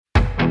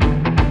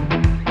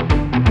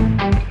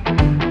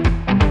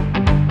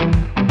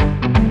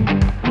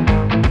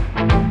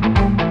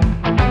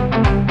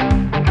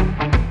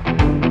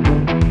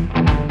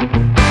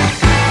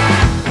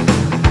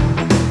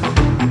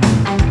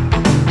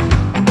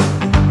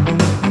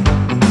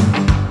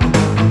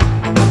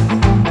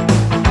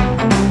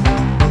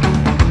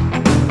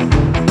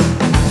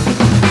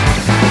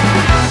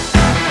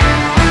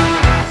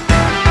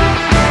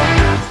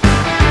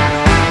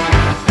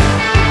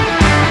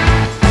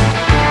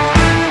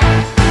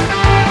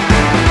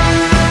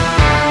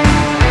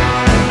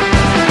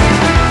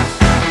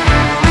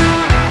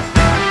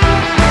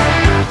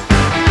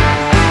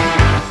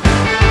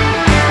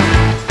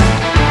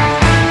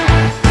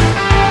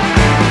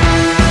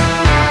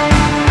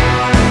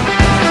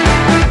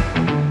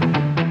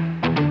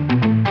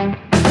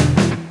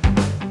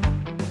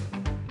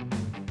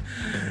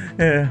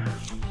Yeah.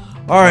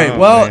 All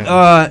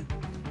right.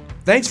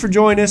 Thanks for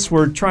joining us.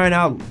 We're trying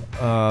out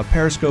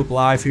Periscope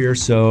Live here,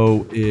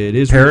 so it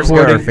is Periscope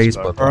recording. or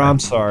Facebook Or Live? I'm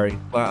sorry,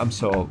 I'm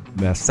so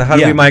messed. So how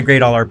do we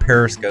migrate all our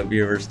Periscope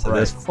viewers to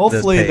this?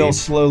 Hopefully this they'll page?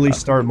 slowly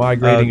start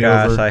migrating oh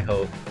gosh, over. I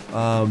hope.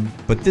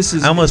 But this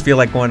is. I almost feel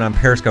like going on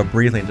Periscope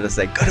briefly and just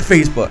say, go to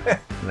Facebook.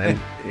 And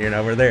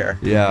then, we're there.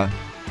 Yeah.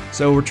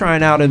 So we're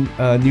trying out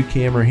a new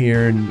camera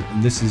here,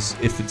 and this is,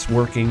 if it's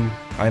working.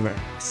 I haven't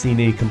seen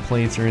any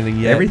complaints or anything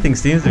yet. Everything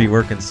seems to be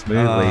working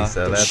smoothly,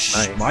 so that's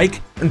nice.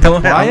 Mike,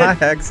 don't quiet. I'm not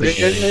hexing.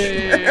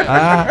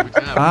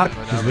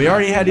 Because we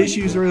already had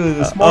issues earlier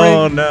this morning.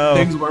 Oh no,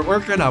 things weren't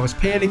working. I was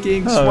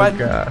panicking, oh sweating.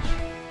 gosh.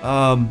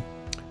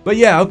 But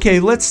yeah, okay.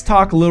 Let's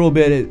talk a little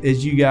bit.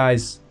 As you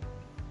guys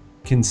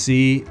can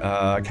see,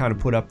 I kind of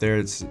put up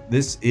there.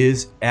 This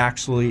is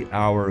actually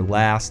our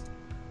last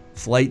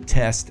Flight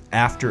Test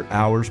After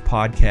Hours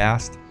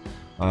podcast.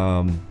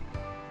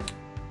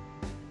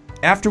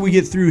 After we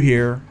get through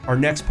here, our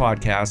next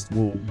podcast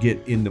will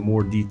get into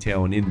more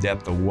detail and in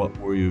depth of what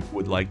we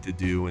would like to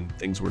do and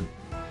things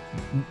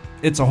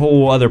it's a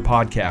whole other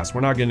podcast.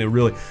 We're not going to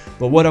really,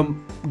 but what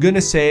I'm going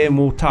to say, and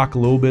we'll talk a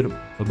little bit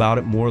about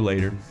it more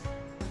later,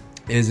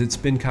 is it's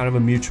been kind of a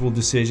mutual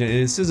decision.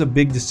 And this is a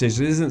big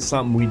decision. It isn't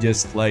something we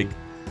just like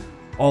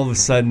all of a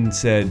sudden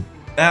said,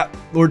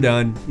 we're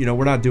done.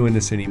 We're not doing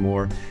this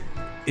anymore.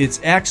 It's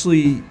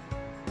actually,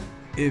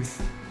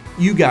 if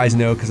you guys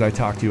know, because I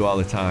talk to you all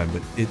the time,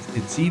 but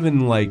it's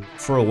even like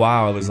for a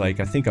while I was like,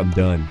 I think I'm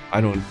done.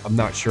 I'm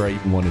not sure I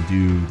even want to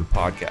do the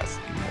podcast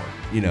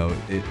anymore.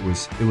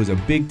 It was a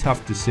big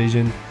tough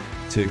decision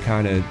to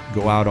kind of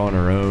go out on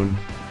our own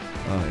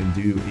and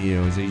do,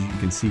 as you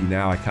can see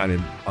now,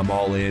 I'm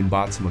all in,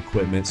 bought some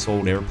equipment,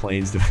 sold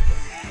airplanes to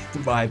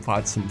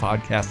bought some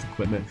podcast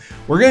equipment.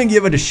 We're going to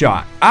give it a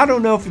shot. I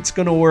don't know if it's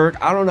going to work.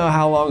 I don't know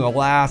how long it'll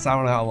last. I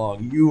don't know how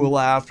long you will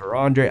last or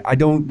Andre. I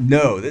don't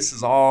know. This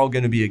is all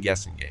going to be a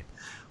guessing game.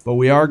 But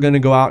we are going to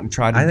go out and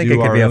try to do our own thing. I think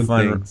it could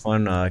be a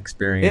fun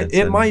experience.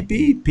 It might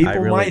be. People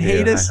really might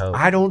hate us.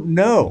 I don't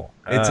know.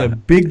 It's a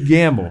big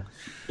gamble.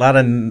 A lot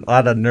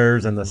of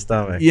nerves in the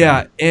stomach.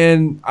 Yeah,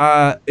 and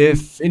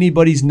if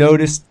anybody's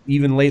noticed,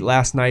 even late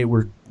last night,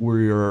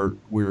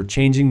 we're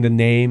changing the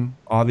name.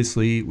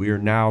 Obviously, we are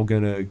now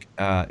gonna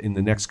in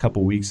the next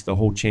couple weeks, the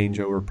whole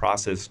changeover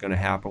process is gonna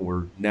happen.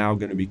 We're now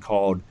gonna be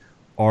called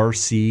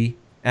RC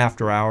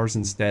After Hours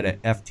instead of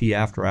FT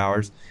After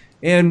Hours.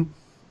 And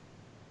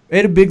I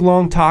had a big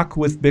long talk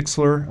with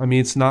Bixler. I mean,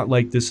 it's not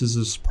like this is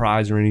a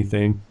surprise or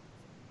anything.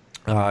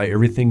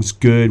 Everything's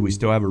good. We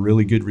still have a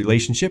really good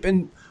relationship,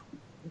 and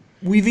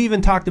we've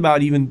even talked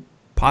about even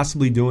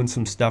possibly doing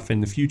some stuff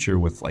in the future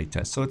with Flight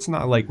Test. So it's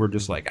not like we're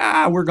just like,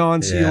 we're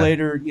gone, see you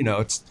later.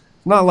 It's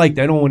not like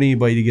that. I don't want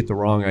anybody to get the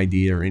wrong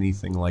idea or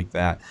anything like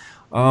that.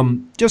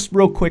 Just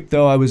real quick,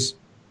 though,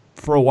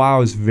 for a while, I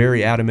was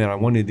very adamant. I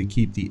wanted to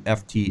keep the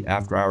FT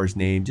After Hours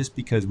name just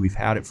because we've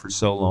had it for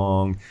so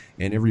long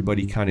and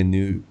everybody kind of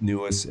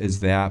knew us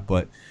as that.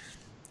 But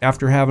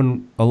after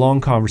having a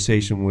long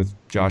conversation with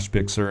Josh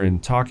Bixler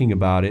and talking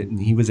about it, and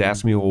he was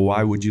asking me, well,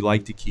 why would you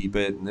like to keep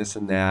it and this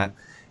and that?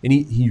 And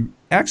he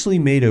actually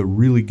made a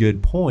really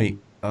good point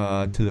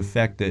to the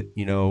fact that,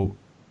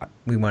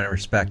 we want to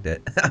respect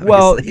it.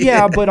 Well,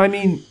 yeah, but I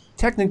mean,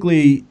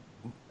 technically,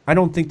 I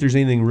don't think there's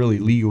anything really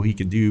legal he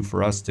could do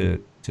for us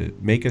to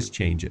make us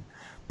change it.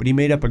 But he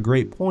made up a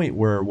great point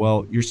where,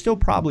 well, you're still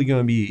probably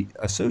going to be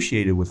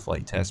associated with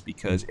Flight Test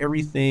because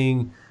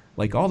everything,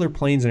 like all their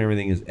planes and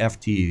everything is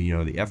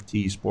FT, the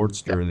FT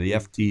Sportster, the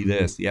FT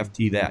this, the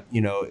FT that,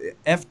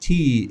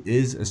 FT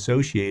is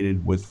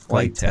associated with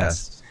Flight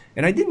Test.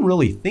 And I didn't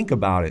really think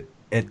about it.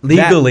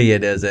 Legally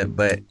it isn't,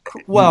 but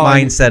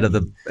mindset of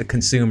the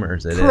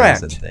consumers it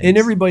correct. is. And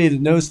everybody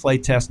that knows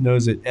Flight Test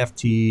knows that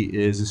FT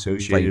is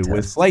associated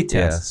with Flight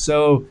Test. Yeah.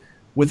 So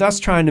with us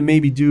trying to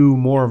maybe do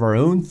more of our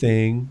own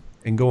thing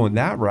and going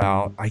that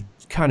route, I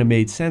kind of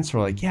made sense. We're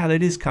like, yeah,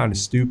 that is kind of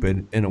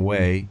stupid in a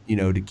way,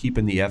 to keep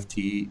in the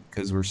FT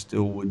because we're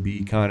still would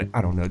be kind of,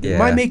 I don't know.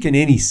 Am I making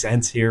any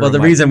sense here? Well, the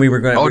reason we were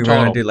going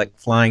to do like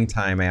flying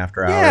time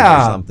after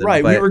hours or something.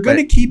 Right. We were going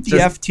to keep the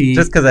FT.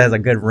 Just because it has a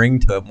good ring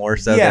to it more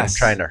so than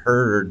trying to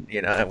herd,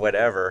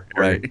 whatever.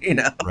 Right.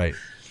 Right.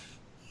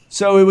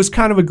 So it was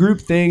kind of a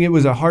group thing. It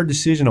was a hard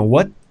decision on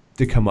what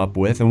to come up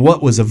with and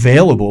what was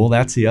available.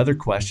 That's the other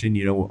question,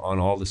 on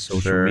all the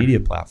social media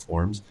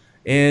platforms.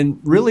 And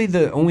really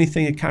the only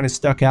thing that kind of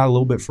stuck out a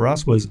little bit for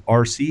us was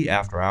RC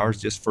After Hours,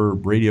 just for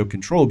radio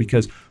control,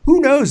 because who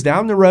knows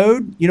down the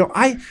road,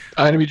 I'm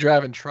going to be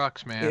driving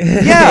trucks, man.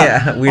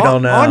 Yeah, we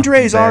don't know.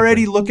 Andre's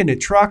already looking at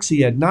trucks.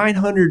 He had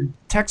 900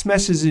 text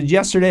messages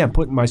yesterday. I'm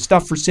putting my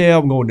stuff for sale.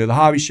 I'm going to the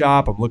hobby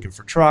shop. I'm looking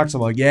for trucks. I'm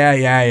like,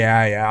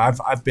 yeah.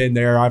 I've been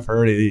there. I've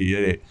heard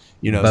it.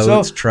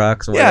 Boats,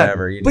 trucks,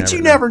 whatever. You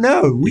never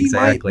know.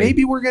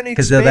 Maybe we're going to expand.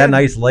 Because of that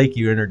nice lake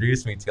you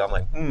introduced me to, I'm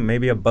like,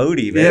 maybe a boat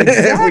even. Yeah,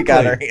 exactly. We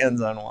got our hands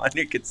on one.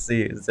 You could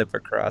see it zip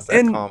across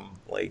that calm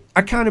Like,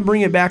 I kind of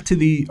bring it back to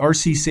the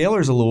RC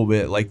sailors a little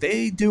bit. Like,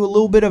 they do a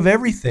little bit of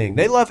everything.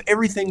 They love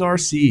everything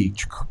RC.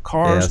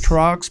 Cars, Yes.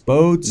 trucks,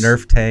 boats.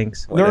 Nerf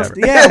tanks, whatever.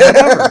 Yeah,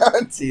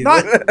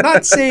 whatever.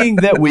 not saying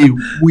that we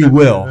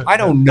will. I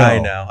don't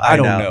know. I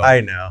don't know. I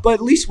know. But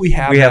at least we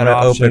have We that have an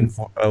option.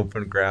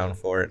 open ground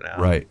for it now.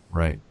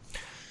 Right.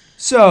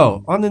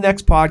 So on the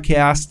next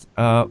podcast,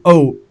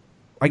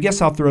 I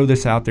guess I'll throw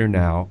this out there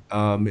now.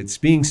 It's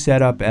being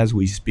set up as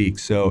we speak.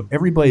 So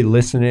everybody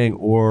listening,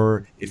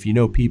 or if you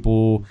know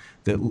people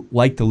that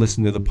like to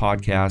listen to the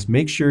podcast,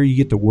 make sure you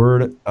get the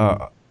word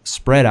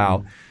spread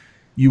out.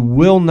 You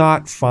will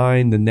not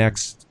find the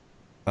next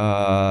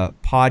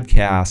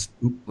podcast.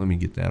 Let me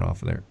get that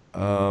off of there.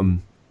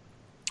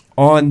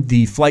 On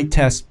the Flight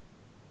Test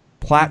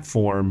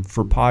platform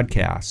for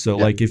podcasts. So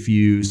like if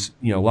you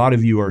a lot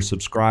of you are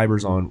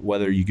subscribers on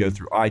whether you go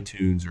through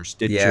iTunes or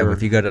Stitcher. Yeah,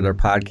 if you go to their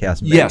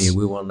podcast menu,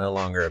 we will no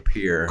longer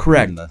appear.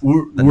 Correct. In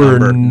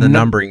the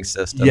numbering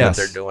system that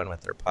they're doing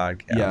with their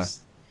podcast.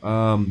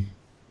 Yeah.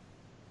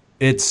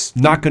 It's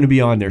not going to be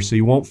on there, so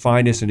you won't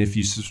find us. And if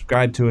you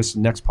subscribe to us,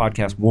 the next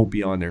podcast won't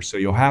be on there. So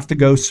you'll have to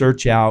go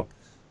search out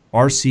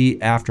RC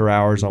After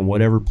Hours on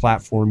whatever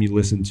platform you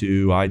listen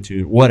to,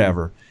 iTunes,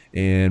 whatever,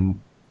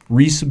 and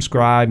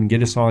resubscribe and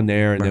get us on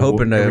there. And we're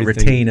hoping to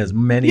retain as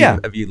many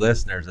of you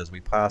listeners as we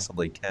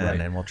possibly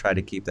can, and we'll try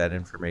to keep that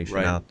information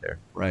out there.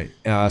 Right.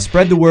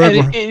 Spread the word.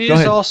 And it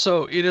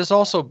is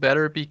also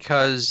better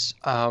because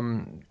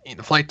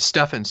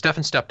Stefan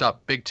stepped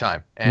up big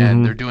time,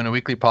 and they're doing a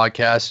weekly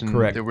podcast. And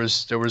there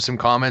was some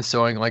comments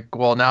showing like,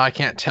 well, now I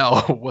can't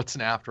tell what's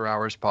an After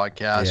Hours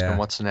podcast and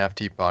what's an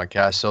FT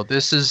podcast. So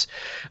this is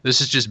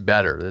just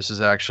better. This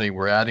is actually,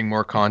 we're adding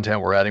more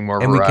content, we're adding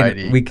more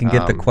variety. We can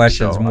get the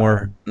questions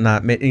more.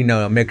 Not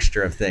a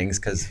mixture of things,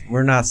 because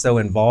we're not so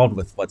involved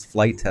with what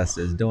Flight Test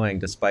is doing,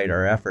 despite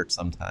our efforts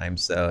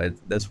sometimes. So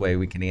this way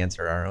we can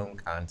answer our own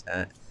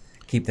content,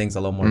 keep things a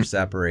little more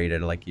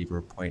separated, like you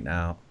were pointing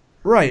out.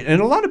 Right,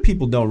 and a lot of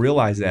people don't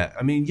realize that.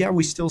 I mean,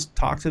 we still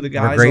talk to the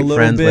guys a little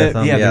friends bit. With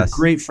them, they're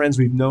great friends.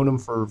 We've known them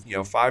for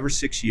 5 or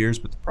 6 years.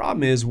 But the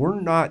problem is,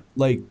 we're not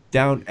like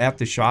down at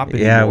the shop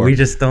anymore. Yeah, we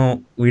just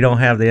don't. We don't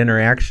have the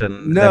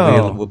interaction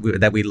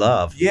that we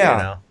love.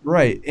 Yeah,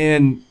 right,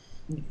 and.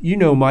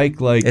 Mike,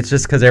 like, it's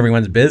just because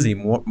everyone's busy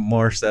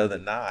more so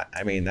than not.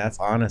 I mean, that's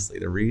honestly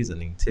the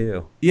reasoning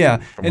too. Yeah,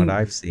 from what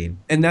I've seen,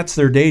 and that's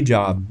their day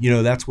job.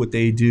 That's what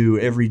they do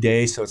every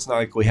day. So it's not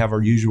like we have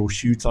our usual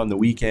shoots on the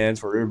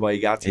weekends where everybody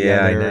got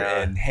together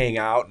and hang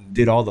out and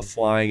did all the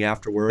flying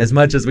afterwards. As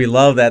much as we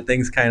love that,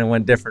 things kind of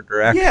went different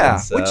directions. Yeah,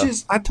 so which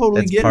is I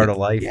totally get. It's part of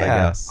life, I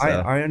guess. So.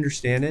 I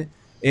understand it,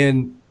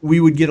 and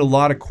we would get a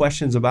lot of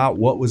questions about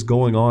what was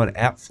going on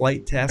at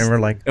Flight Test, and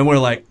we're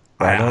like.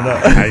 I don't know.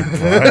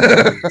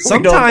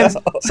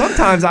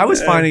 Sometimes I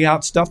was finding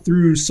out stuff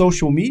through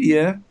social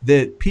media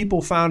that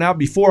people found out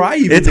before I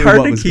even knew what was going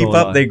on. It's hard to keep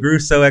up. They grew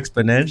so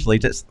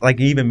exponentially. Just like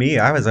even me,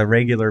 I was a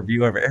regular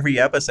viewer of every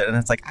episode, and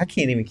it's like I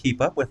can't even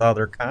keep up with all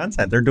their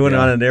content. They're doing it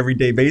on an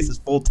everyday basis,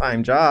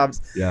 full-time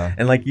jobs. Yeah.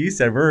 And like you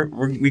said,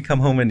 we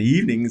come home in the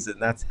evenings,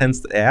 and that's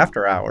hence the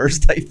after hours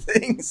type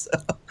thing. So.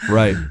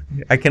 Right.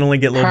 I can only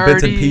get little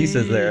bits and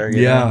pieces there.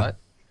 You know?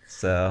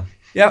 So.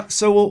 Yeah,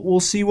 so we'll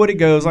see what it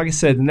goes. Like I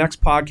said, the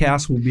next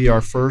podcast will be our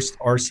first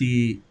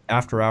RC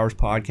After Hours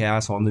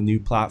podcast on the new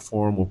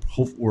platform.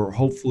 We're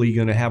hopefully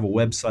going to have a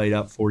website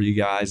up for you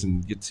guys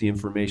and get the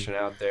information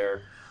out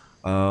there.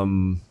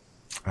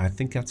 I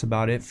think that's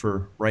about it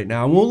for right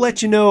now. And we'll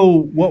let you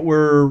know what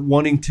we're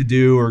wanting to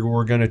do or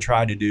we're going to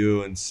try to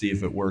do and see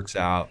if it works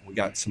out. We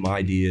got some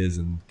ideas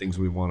and things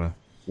we want to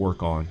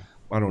work on.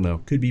 I don't know.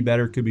 Could be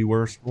better, could be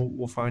worse.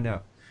 We'll find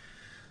out.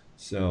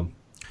 So...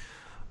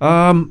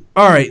 all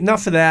right,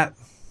 enough of that.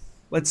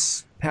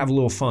 Let's have a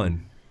little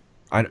fun.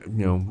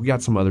 We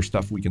got some other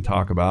stuff we can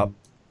talk about.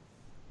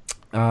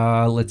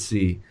 Let's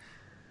see.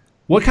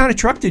 What kind of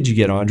truck did you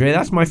get, Andre?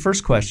 That's my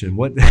first question.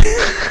 What?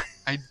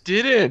 I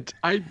didn't.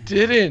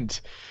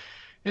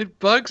 It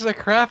bugs the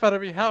crap out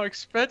of me how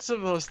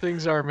expensive those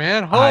things are,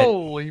 man.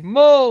 Holy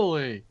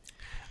moly.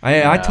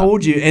 I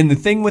told you. And the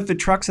thing with the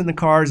trucks and the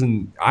cars,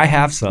 and I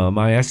have some,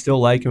 I still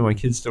like them, my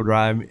kids still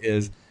drive them,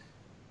 is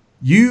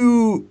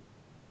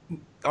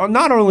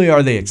not only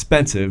are they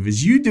expensive,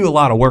 is you do a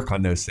lot of work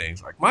on those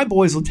things. Like my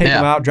boys will take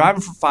them out, drive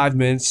them for 5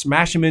 minutes,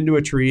 smash them into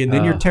a tree, and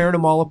then you're tearing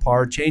them all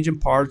apart, changing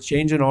parts,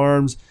 changing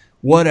arms,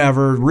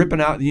 whatever,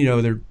 ripping out,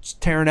 they're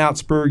tearing out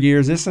spur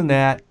gears, this and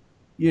that,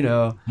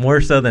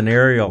 More so than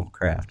aerial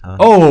craft, huh?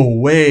 Oh,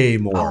 way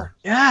more. Oh,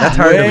 yeah. That's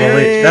hard to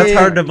believe. That's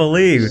hard to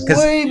believe.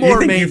 Because you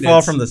think you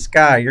fall from the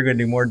sky, you're going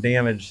to do more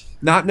damage.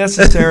 Not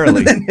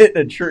necessarily. than hitting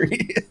a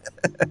tree.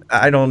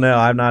 I don't know.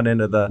 I'm not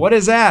into the... What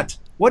is that?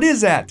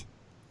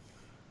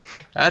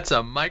 That's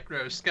a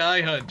micro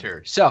Sky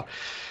Hunter. So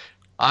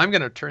I'm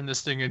going to turn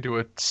this thing into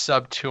a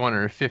sub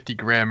 250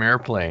 gram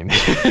airplane.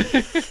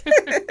 That's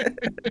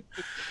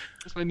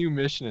my new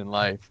mission in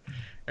life.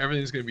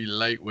 Everything's going to be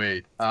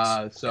lightweight.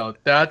 So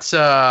that's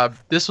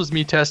this was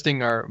me testing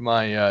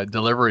my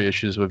delivery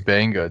issues with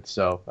Banggood.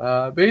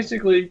 So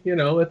basically,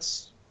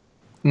 it's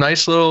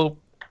nice little,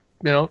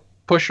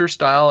 pusher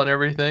style and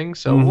everything.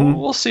 So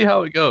we'll see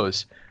how it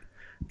goes.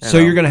 So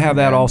you're going to have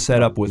that all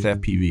set up with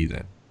FPV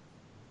then?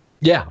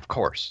 Yeah, of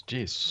course.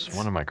 Jeez,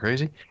 what am I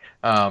crazy?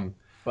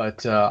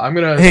 But I'm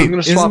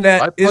gonna swap.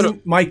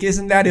 Mike,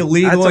 isn't that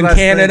illegal in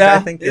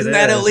Canada? Isn't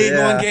that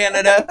illegal in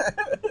Canada?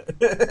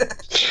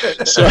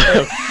 so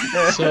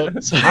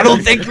I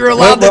don't think you're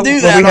allowed to do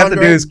that. What we have to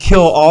do is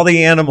kill all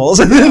the animals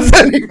within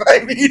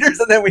 75 meters,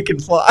 and then we can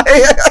fly.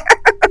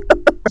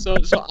 So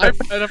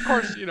and of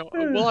course,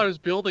 while I was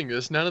building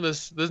this, none of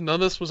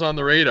this was on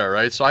the radar,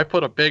 right? So I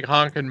put a big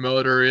honking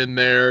motor in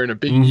there and a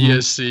big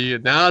ESC,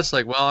 and now it's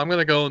like, well, I'm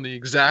gonna go in the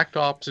exact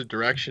opposite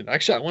direction.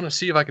 Actually, I want to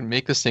see if I can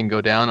make this thing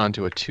go down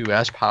onto a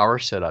 2S power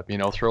setup.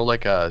 Throw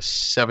like a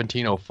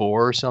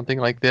 1704 or something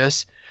like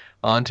this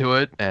onto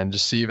it, and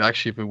just see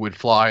if it would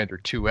fly under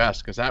 2S,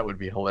 because that would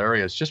be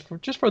hilarious, just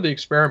for the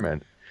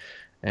experiment.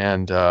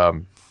 And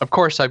of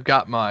course, I've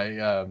got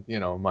my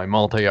my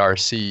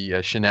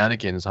multi-RC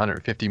shenanigans,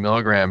 150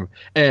 milligram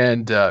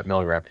and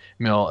milligram.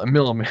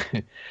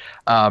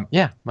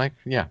 Mike.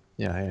 Yeah.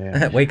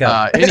 Wake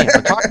up. Anyway,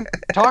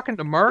 talking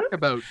to Mark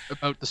about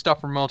the stuff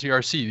from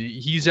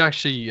multi-RC. He's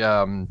actually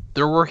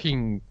they're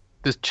working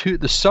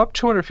the sub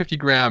 250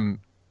 gram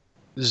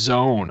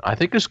zone. I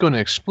think is going to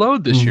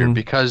explode this year,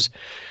 because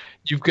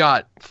you've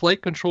got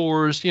flight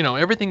controllers.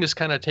 Everything is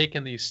kind of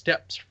taking these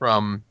steps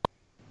from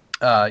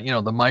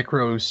the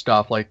micro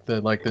stuff, like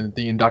the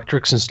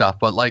Inductrix and stuff.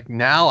 But like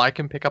now I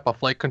can pick up a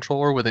flight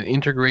controller with an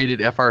integrated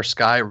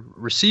FrSky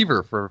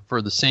receiver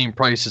for the same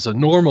price as a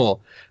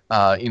normal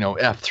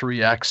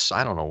F3X.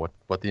 I don't know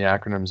what the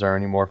acronyms are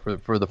anymore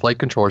for the flight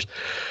controllers.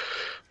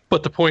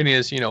 But the point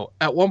is,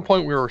 at one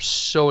point we were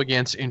so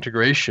against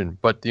integration,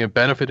 but the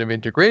benefit of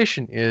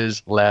integration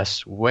is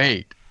less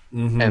weight.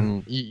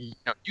 And you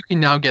can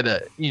now get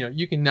an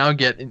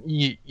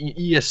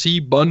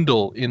ESC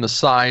bundle in the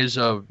size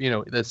of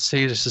that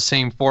says it's the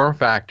same form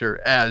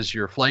factor as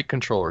your flight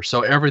controller,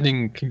 so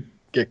everything can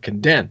get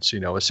condensed.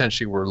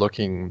 Essentially we're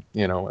looking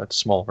at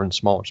smaller and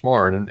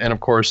smaller, and of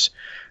course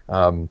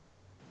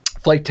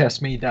Flight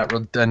Test made that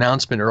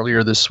announcement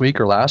earlier this week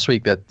or last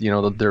week that their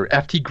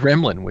FT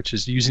Gremlin, which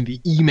is using the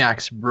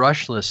Emax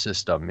brushless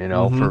system,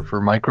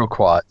 for micro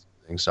quads.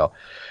 So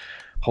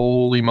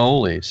holy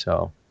moly,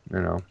 so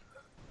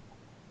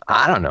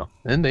I don't know.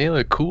 And they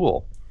look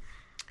cool.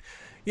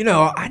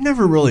 I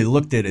never really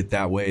looked at it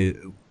that way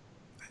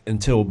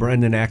until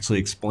Brendan actually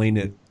explained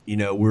it.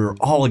 We're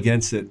all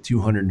against that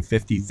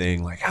 250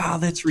 thing. Like,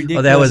 that's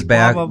ridiculous. Well, that was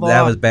back. Blah, blah, blah.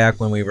 That was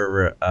back when we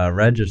were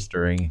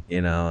registering.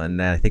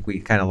 And I think we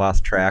kind of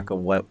lost track of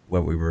what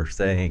we were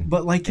saying.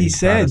 But like he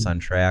said, us on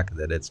track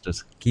that it's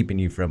just keeping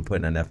you from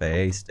putting an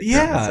FAA sticker.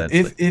 Yeah,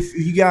 if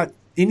you got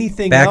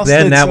anything back else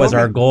then, that was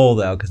our goal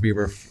though, because we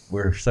were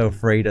so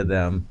afraid of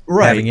them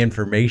having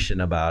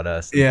information about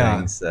us.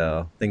 And things,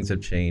 so things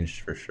have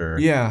changed for sure.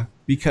 Yeah,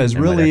 because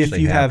really, if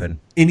you have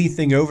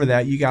anything over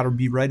that, you got to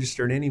be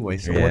registered anyway.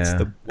 So what's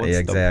the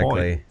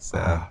point?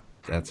 So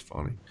that's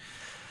funny.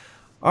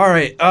 All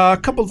right, a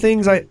couple of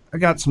things. I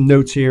got some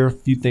notes here, a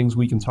few things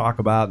we can talk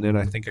about, and then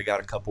I think I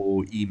got a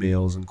couple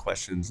emails and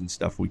questions and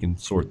stuff we can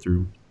sort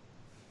through.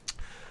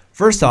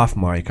 First off,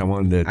 Mike, I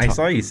wanted to. I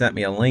saw you sent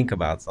me a link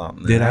about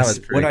something. Did I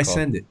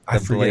send it? I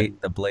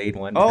forget. The Blade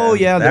one. Oh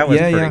yeah, that was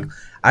pretty.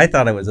 I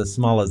thought it was as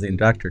small as the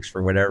Inductrix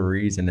for whatever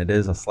reason. It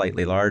is a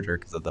slightly larger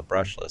because of the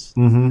brushless.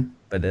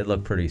 But it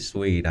looked pretty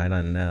sweet. I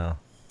don't know.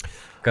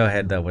 Go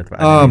ahead though with.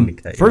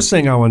 First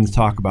thing I wanted to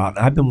talk about.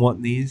 I've been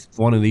wanting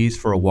one of these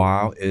for a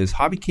while. Is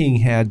Hobby King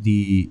had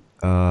the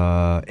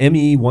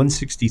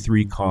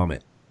ME-163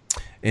 Comet,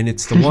 and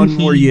it's the one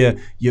where you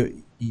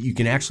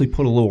can actually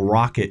put a little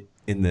rocket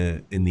in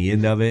the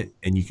end of it,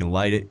 and you can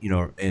light it,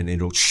 and it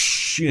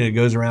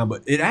goes around,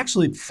 but it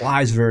actually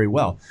flies very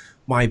well.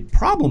 My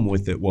problem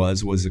with it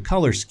was the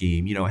color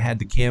scheme. It had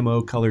the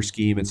camo color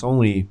scheme. It's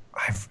only,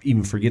 I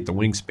even forget the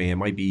wingspan, it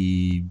might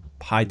be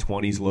high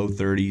 20s, low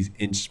 30s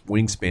inch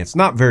wingspan. It's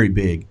not very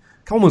big.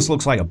 It almost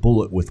looks like a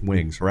bullet with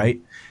wings, right?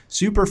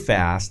 Super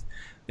fast.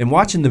 And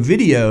watching the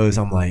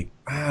videos, I'm like,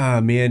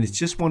 man, it's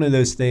just one of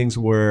those things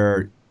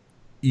where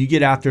you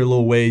get out there a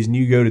little ways and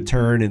you go to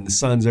turn and the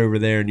sun's over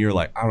there and you're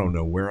like, I don't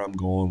know where I'm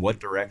going, what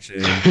direction.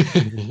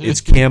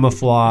 It's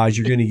camouflage.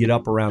 You're going to get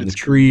up around the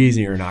trees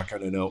and you're not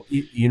going to know.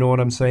 You know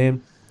what I'm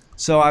saying?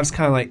 So I was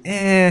kind of like,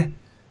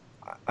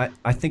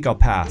 I think I'll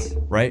pass,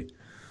 right?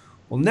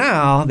 Well,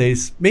 now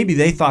maybe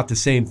they thought the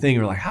same thing.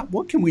 Or like,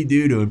 what can we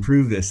do to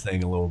improve this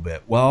thing a little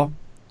bit? Well,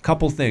 a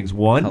couple things.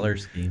 One, color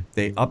scheme.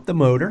 They upped the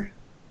motor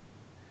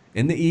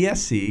in the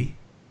ESC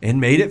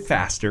and made it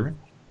faster.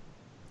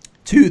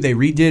 Two, they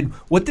redid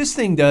what this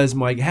thing does,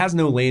 Mike. It has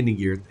no landing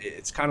gear.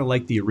 It's kind of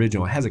like the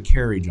original. It has a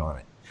carriage on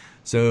it.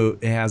 So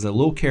it has a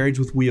little carriage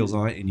with wheels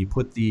on it, and you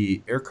put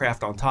the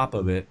aircraft on top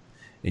of it,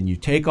 and you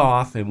take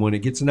off, and when it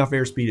gets enough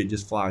airspeed, it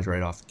just flies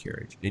right off the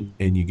carriage,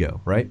 and you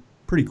go, right?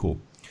 Pretty cool.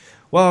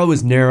 Well, it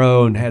was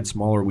narrow and had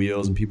smaller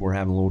wheels, and people were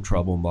having a little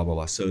trouble and blah, blah,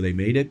 blah. So they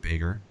made it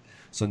bigger.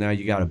 So now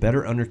you got a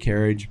better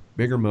undercarriage,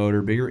 bigger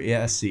motor, bigger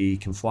ESC,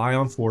 can fly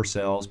on 4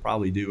 cells,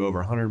 probably do over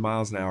 100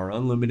 miles an hour,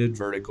 unlimited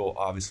vertical,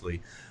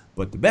 obviously.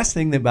 But the best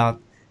thing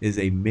about is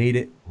they made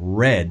it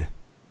red,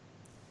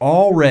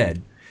 all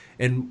red.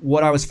 And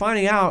what I was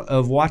finding out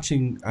of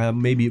watching,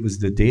 maybe it was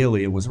the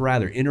Daily, it was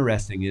rather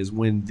interesting, is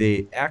when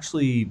they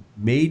actually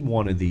made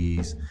one of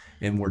these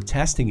and were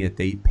testing it,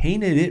 they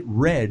painted it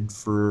red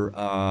for,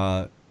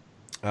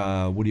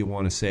 what do you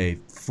want to say,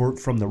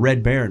 from the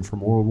Red Baron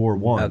from World War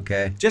I.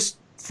 Okay. Just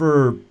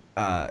for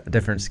a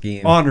different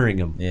scheme. Honoring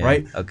him,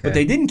 right? Okay. But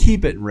they didn't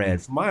keep it in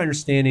red. From my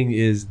understanding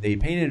is they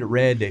painted it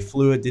red, they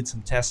flew it, did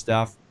some test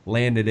stuff,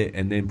 landed it,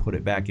 and then put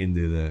it back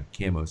into the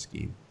camo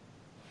scheme.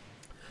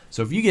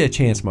 So if you get a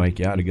chance, Mike,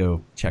 you ought to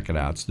go check it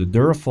out. It's the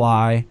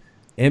Durafly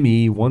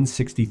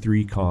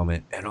ME-163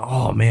 Comet. And,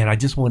 oh, man, I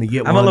just want to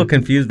get one. I'm a little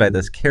confused by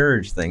this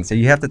carriage thing. So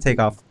you have to take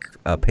off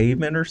a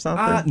pavement or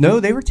something? No,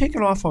 they were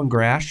taking off on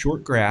grass,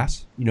 short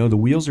grass. You know, the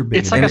wheels are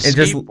big. It's like a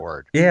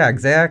skateboard. Yeah,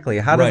 exactly.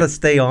 How does it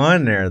stay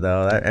on there,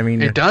 though? I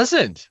mean, it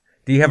doesn't.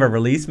 Do you have a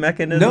release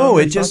mechanism? No,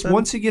 it just,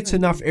 once it gets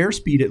enough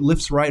airspeed, it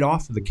lifts right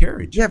off of the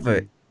carriage. Yeah,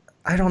 but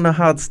I don't know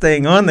how it's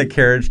staying on the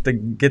carriage to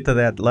get to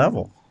that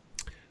level.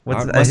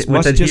 It's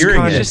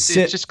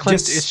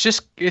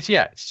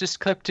just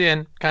clipped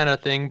in kind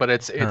of thing, but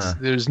it's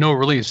there's no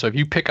release. So if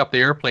you pick up the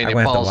airplane,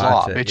 it falls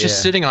off. It's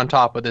just sitting on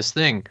top of this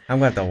thing. I'm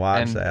going to have to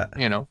watch that.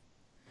 You know,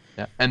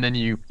 yeah. And then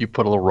you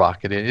put a little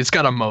rocket in. It's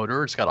got a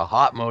motor. It's got a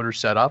hot motor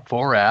set up,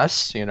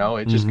 4S. You know,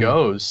 it just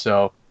goes.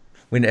 So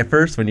at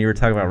first when you were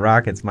talking about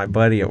rockets, my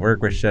buddy at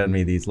work was showing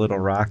me these little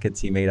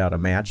rockets he made out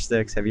of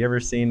matchsticks. Have you ever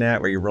seen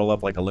that, where you roll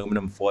up like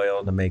aluminum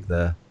foil to make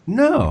the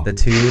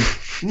tube?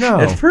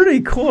 No. It's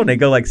pretty cool. And they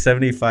go like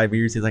 75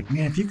 years. He's like,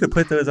 man, if you could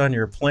put those on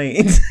your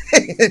planes,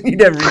 you'd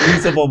have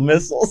reusable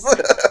missiles.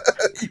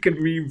 You could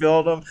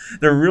rebuild them.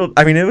 They're real.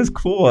 I mean, it was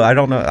cool. I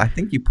don't know. I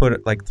think you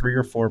put like 3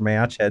 or 4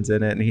 match heads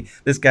in it. And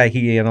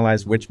he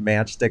analyzed which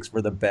matchsticks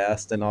were the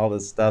best and all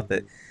this stuff.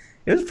 It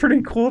was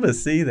pretty cool to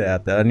see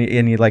that, though. And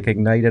you like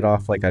ignite it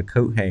off like a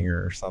coat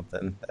hanger or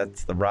something.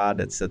 That's the rod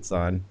it sits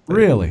on. But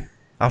really?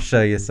 I'll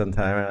show you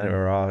sometime.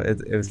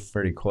 It was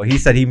pretty cool. He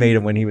said he made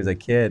them when he was a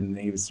kid, and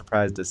he was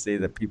surprised to see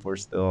that people are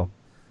still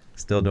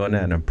doing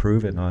that and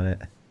improving on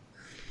it.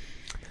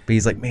 But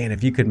he's like, man,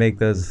 if you could make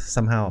those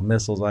somehow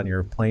missiles on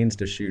your planes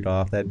to shoot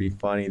off, that'd be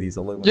funny. These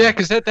aluminum. Yeah,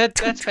 because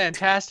that's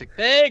fantastic.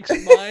 Thanks,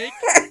 Mike.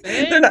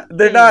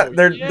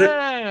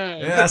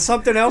 Yeah,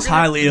 something else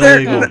highly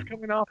illegal.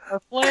 Coming off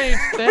our planes.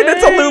 But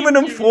it's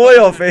aluminum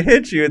foil. If it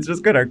hits you, it's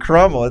just gonna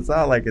crumble. It's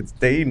not like it's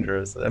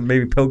dangerous.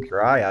 Maybe poke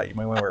your eye out. You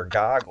might want to wear a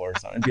goggle or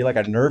something. It'd be like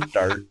a Nerf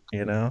dart,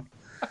 you know.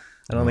 I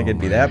don't think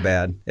it'd be that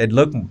bad. It'd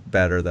look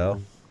better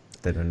though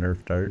than a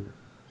Nerf dart.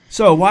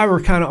 So while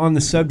we're kind of on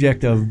the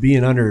subject of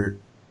being under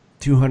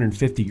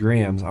 250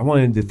 grams, I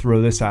wanted to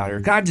throw this out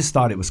here. I just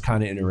thought it was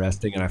kind of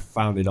interesting, and I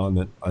found it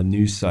on a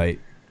news site.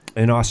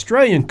 An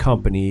Australian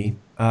company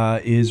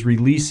is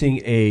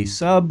releasing a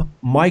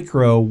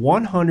sub-micro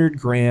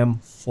 100-gram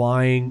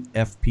flying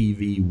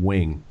FPV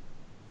wing.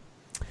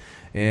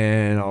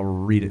 And I'll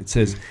read it. It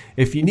says,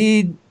 if you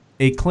need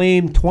a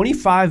claimed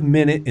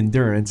 25-minute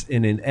endurance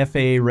in an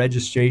FAA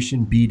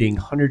registration-beating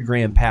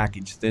 100-gram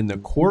package, then the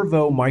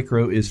Corvo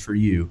Micro is for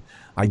you.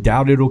 I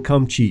doubt it'll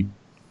come cheap.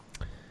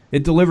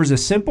 It delivers a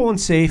simple and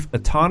safe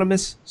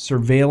autonomous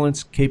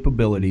surveillance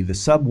capability. The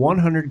sub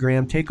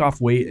 100-gram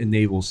takeoff weight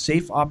enables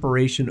safe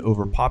operation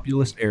over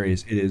populous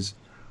areas. It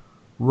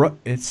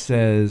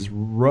says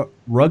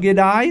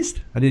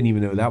ruggedized. I didn't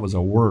even know that was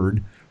a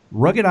word.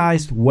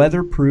 Ruggedized,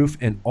 weatherproof,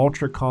 and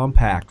ultra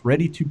compact,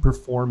 ready to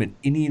perform in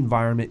any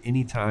environment,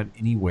 anytime,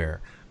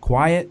 anywhere.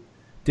 Quiet,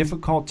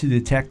 difficult to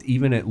detect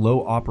even at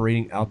low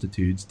operating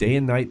altitudes, day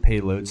and night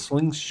payload,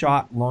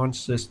 slingshot launch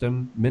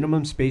system,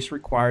 minimum space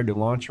required to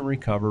launch and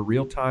recover,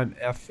 real-time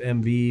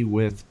FMV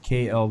with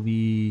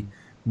KLV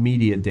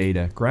media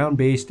data,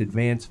 ground-based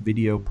advanced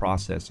video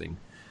processing.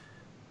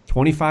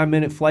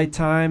 25-minute flight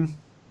time,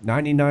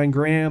 99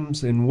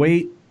 grams in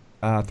weight,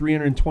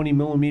 320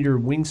 millimeter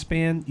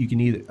wingspan. You can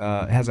either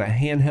has a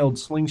handheld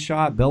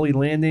slingshot, belly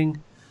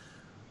landing.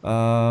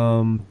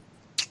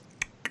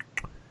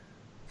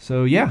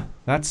 So yeah,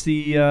 that's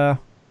the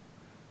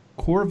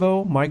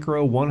Corvo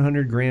Micro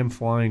 100-gram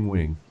flying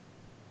wing.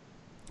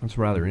 That's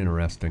rather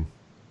interesting.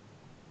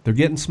 They're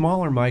getting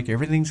smaller, Mike.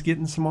 Everything's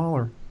getting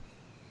smaller.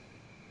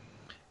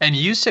 And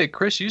you said,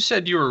 Chris, you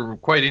were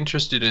quite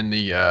interested in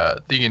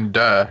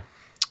the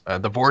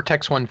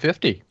Vortex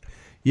 150.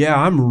 Yeah,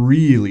 I'm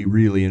really,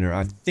 really interested.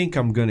 I think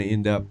I'm going to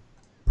end up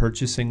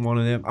purchasing one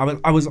of them.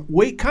 I was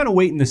kind of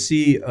waiting to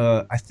see.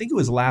 I think it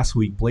was last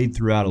week. Blade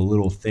threw out a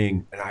little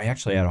thing, and I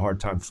actually had a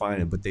hard time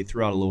finding it. But they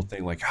threw out a little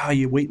thing like,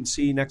 you wait and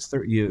see next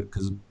Thursday,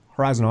 because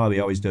Horizon Hobby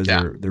always does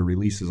their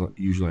releases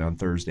usually on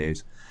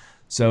Thursdays.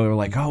 So they're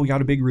like, we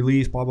got a big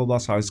release, blah blah blah.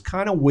 So I was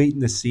kind of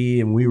waiting to see,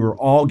 and we were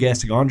all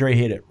guessing. Andre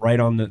hit it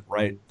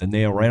the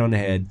nail right on the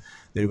head.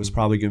 That it was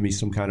probably going to be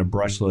some kind of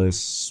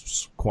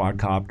brushless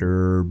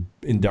quadcopter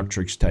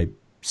Inductrix type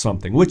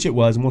something, which it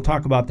was, and we'll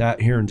talk about that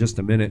here in just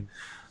a minute.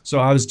 So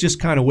I was just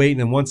kind of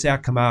waiting, and once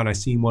that come out and I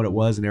seen what it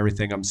was and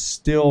everything, I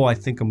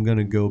think I'm going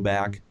to go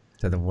back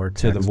to the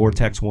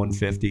Vortex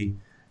 150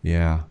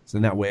 Yeah. So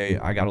in that way,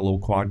 I got a little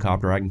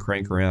quadcopter I can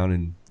crank around,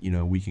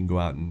 and we can go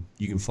out and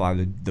you can fly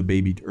the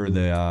baby or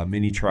the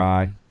mini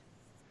tri.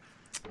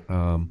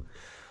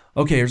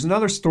 Okay, here's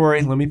another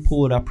story. Let me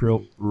pull it up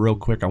real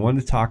quick. I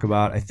wanted to talk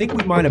about. I think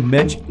we might have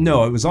mentioned.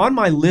 No, it was on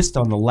my list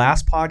on the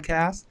last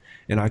podcast,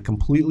 and I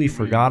completely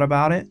forgot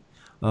about it.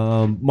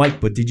 Mike,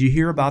 but did you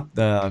hear about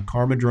the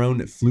Karma drone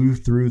that flew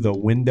through the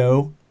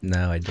window?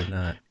 No, I did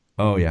not.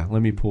 Oh yeah,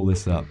 let me pull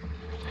this up.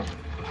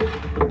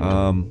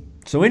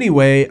 So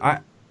anyway,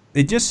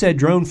 it just said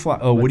drone fly.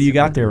 Oh, what do you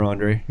got there,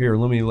 Andre? Here,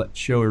 let me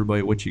show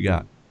everybody what you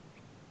got.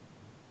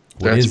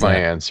 That's my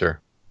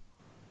answer.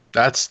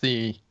 That's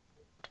the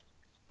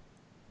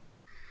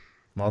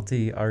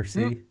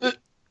multi-RC.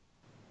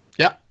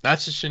 Yeah,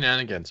 that's the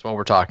shenanigans. What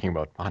we're talking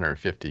about,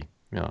 150.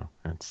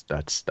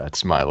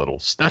 That's my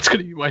little. That's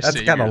gonna be my.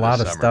 That's got a lot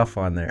of stuff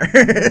on there.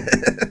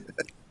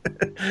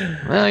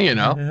 Well,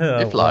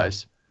 it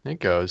flies. It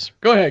goes.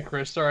 Go ahead,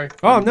 Chris. Sorry.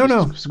 Oh,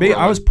 no.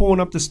 I was pulling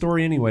up the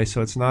story anyway,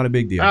 so it's not a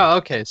big deal. Oh,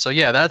 okay. So,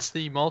 yeah, that's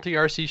the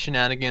multi-RC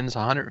shenanigans,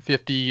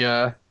 150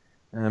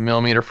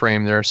 millimeter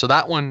frame there. So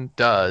that one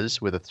does,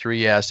 with a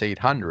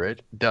 3S800,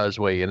 does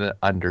weigh in at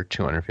under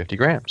 250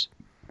 grams.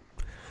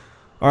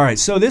 All right.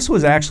 So this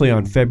was actually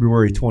on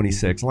February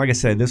 26th. Like I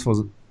said, this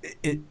was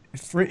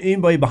for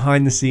anybody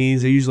behind the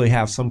scenes. They usually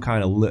have some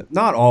kind of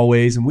not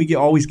always, and we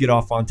always get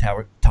off on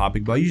topic,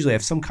 but I usually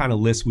have some kind of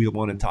list we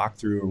want to talk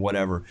through or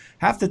whatever.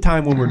 Half the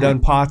time when we're done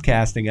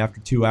podcasting after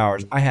 2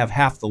 hours, I have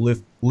half the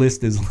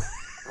list is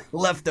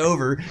left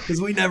over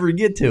because we never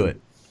get to it.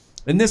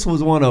 And this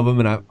was one of them,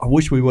 and I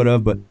wish we would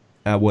have, but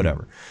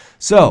whatever.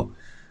 So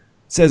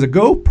it says a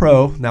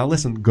GoPro. Now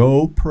listen,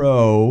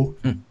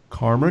 GoPro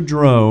Karma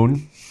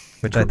drone.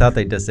 Which I thought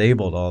they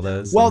disabled all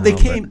those. Well, they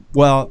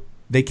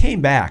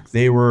came back.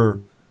 They were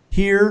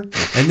here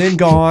and then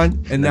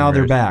gone, and now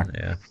they're back.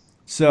 Yeah.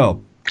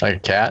 So like a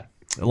cat?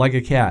 Like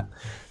a cat.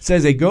 It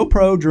says a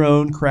GoPro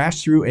drone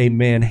crashed through a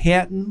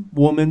Manhattan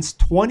woman's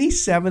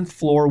 27th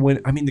floor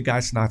window. I mean, the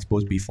guy's not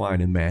supposed to be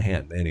flying in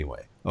Manhattan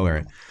anyway. Oh, all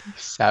right.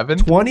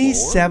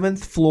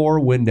 27th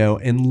floor window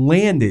and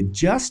landed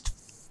just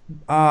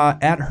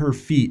at her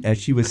feet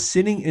as she was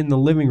sitting in the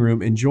living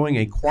room enjoying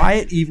a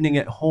quiet evening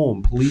at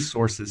home, police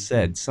sources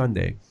said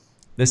Sunday.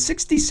 The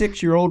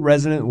 66-year-old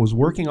resident was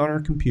working on her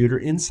computer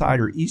inside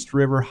her East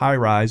River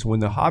high-rise when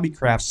the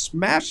hobbycraft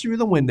smashed through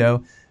the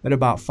window at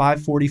about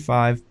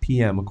 5:45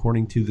 p.m.,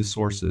 according to the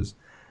sources.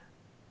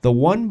 The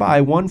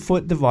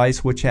 1-by-1-foot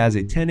device, which has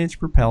a 10-inch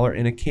propeller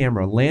and a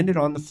camera, landed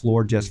on the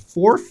floor just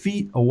 4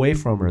 feet away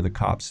from her, the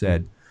cop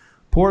said.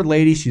 Poor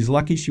lady, she's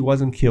lucky she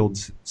wasn't killed,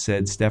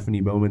 said Stephanie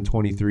Bowman,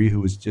 23,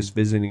 who was just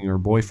visiting her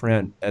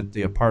boyfriend at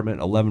the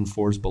apartment 11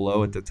 floors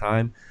below at the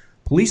time.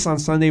 Police on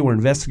Sunday were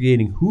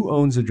investigating who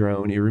owns the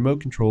drone, a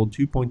remote-controlled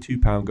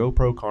 2.2-pound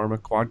GoPro Karma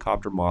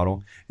quadcopter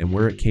model, and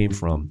where it came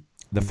from.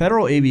 The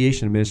Federal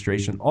Aviation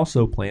Administration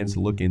also plans to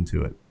look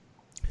into it.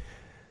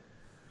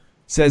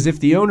 Says if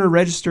the owner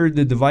registered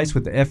the device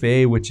with the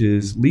FAA, which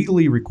is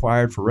legally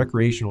required for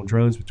recreational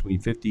drones between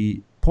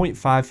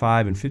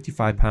 50.55 and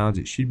 55 pounds,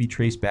 it should be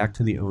traced back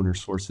to the owner,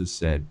 sources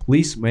said.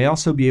 Police may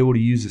also be able to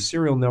use the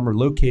serial number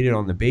located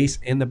on the base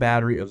and the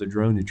battery of the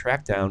drone to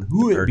track down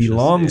who it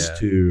belongs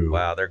to.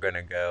 Wow, they're going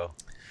to go.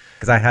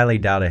 Because I highly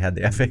doubt it had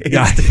the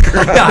FAA sticker.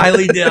 I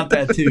highly doubt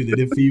that, too, that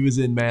if he was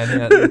in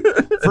Manhattan.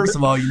 First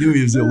of all, you knew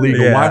he was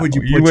illegal. Yeah, why would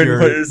you put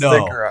your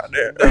sticker on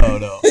there?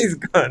 No. He's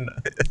gone.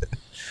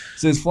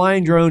 Says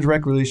flying drones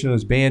recreation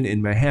is banned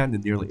in Manhattan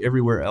and nearly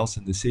everywhere else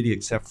in the city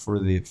except for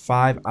the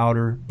 5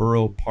 outer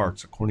borough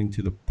parks, according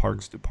to the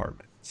Parks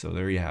Department. So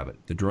there you have it.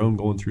 The drone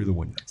going through the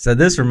window. So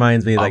this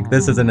reminds me,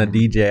 this isn't a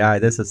DJI.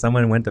 This is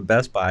someone went to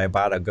Best Buy,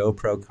 bought a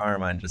GoPro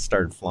Karma, and just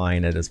started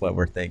flying it is what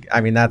we're thinking.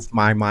 I mean, that's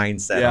my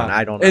mindset. Yeah. And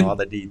I don't know all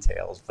the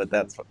details, but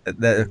that's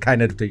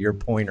kind of to your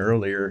point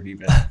earlier,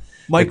 even.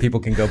 Mike, people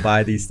can go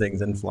buy these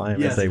things and fly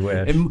them as they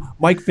wish. And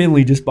Mike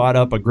Finley just brought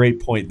up a great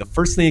point. The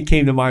first thing that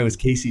came to mind was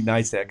Casey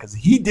Neistat, because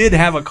he did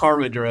have a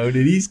Karma drone,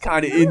 and he's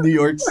kind of in New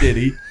York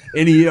City,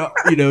 and he,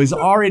 has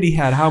already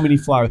had how many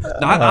flyers?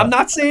 I'm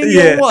not saying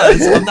it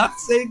was. I'm not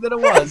saying that it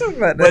was.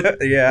 But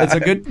it's a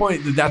good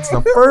point. That's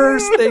the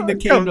first thing that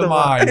came to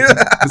mind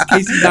was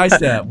Casey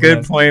Neistat.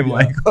 Good point,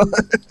 Michael.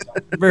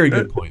 Very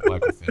good point,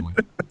 Michael Finley.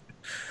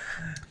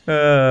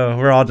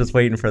 We're all just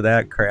waiting for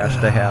that crash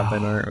to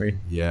happen, aren't we?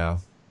 Yeah.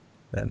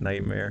 That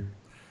nightmare.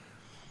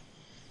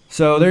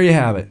 So there you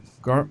have it.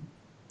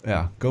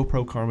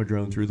 GoPro Karma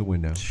drone through the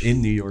window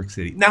in New York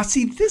City. Now,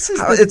 see, this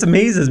is it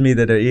amazes me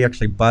that he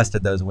actually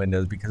busted those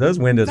windows, because those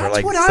windows are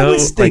like so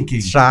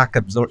shock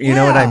absorbed. You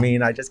know what I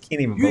mean? I just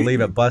can't even believe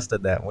it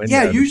busted that window.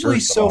 Yeah, usually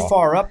so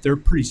far up, they're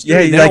pretty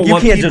sturdy. Yeah, like you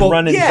can't just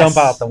run and jump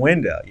out the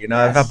window. You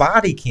know, if a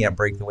body can't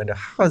break the window,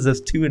 how is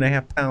this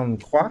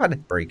 2.5-pound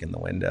quad breaking the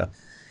window?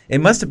 It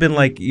must have been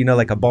like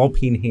a ball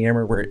peen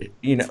hammer where,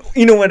 you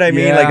know what I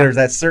mean? Yeah. Like there's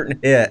that certain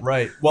hit.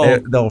 Right. Well,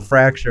 they'll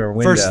fracture a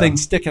window. First thing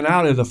sticking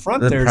out of the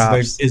front the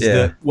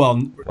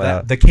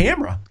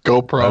camera.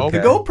 GoPro. Okay.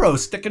 The GoPro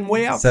sticking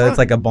way out front. So it's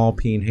like a ball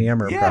peen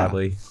hammer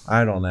probably.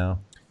 I don't know.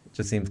 It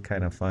just seems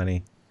kind of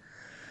funny.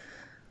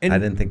 I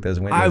didn't think those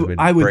windows would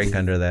break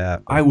under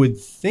that. But I would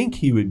think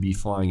he would be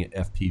flying at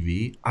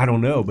FPV. I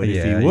don't know, but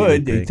if he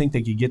would, they'd think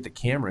they could get the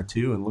camera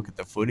too and look at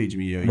the footage.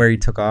 Where he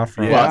took off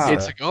from. Well,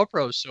 it's a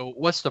GoPro, so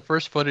what's the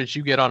first footage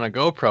you get on a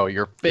GoPro?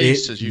 Your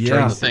face as you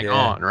turn the thing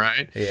on,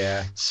 right?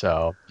 Yeah.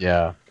 So,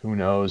 who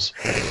knows?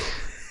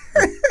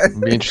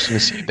 It'd be interesting to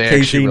see if they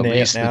actually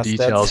release the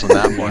details on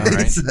that one,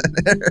 right?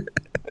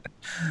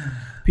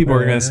 People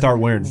are going to start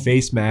wearing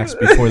face masks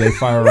before they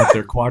fire up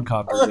their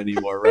quadcopters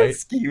anymore, right?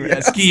 Ski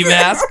mask. Ski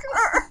mask.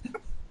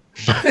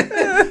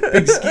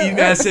 Big ski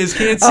mask says,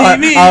 can't see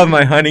me. I have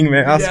my hunting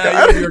mask. Yeah,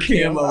 you have your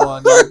camo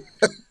on.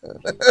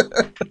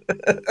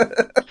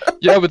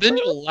 Yeah, but then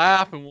you'll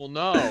laugh and we'll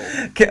know.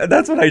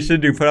 That's what I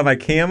should do. Put on my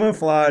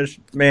camouflage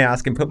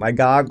mask and put my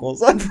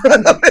goggles on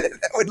front of it.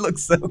 That would look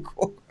so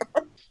cool.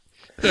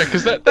 Yeah,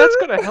 because that's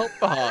going to help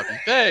the hobby.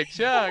 Thanks.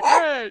 Yeah,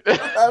 great.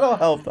 That'll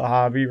help the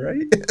hobby,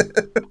 right?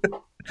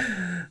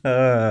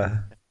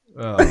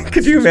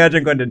 Could you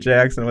imagine going to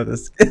Jackson with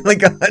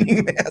a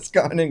hunting mask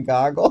on and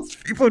goggles?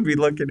 People would be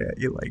looking at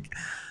you like,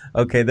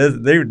 okay,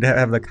 they would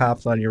have the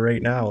cops on you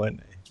right now,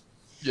 wouldn't they?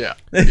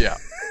 Yeah.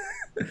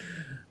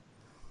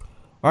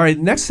 All right,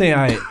 next thing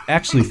I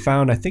actually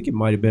found, I think it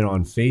might have been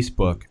on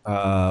Facebook.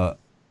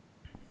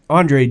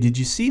 Andre, did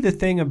you see the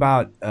thing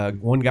about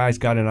one guy's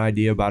got an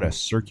idea about a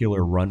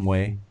circular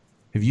runway?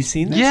 Have you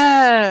seen this?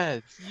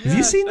 Yes. Have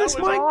you seen this,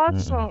 Mike?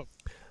 Awesome.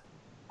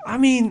 I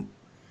mean,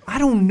 I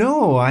don't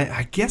know.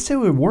 I guess it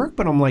would work,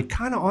 but I'm like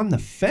kind of on the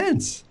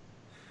fence.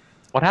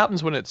 What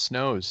happens when it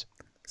snows?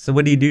 So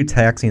what do you do,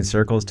 taxiing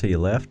circles till you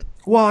left?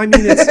 Well, I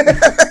mean, it's...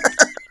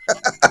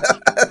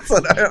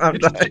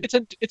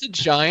 It's a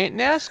giant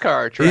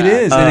NASCAR track. It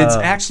is, and it's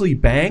actually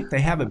banked.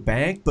 They have it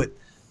banked, but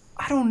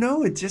I don't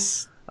know. It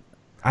just...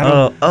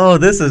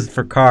 this is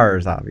for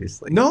cars,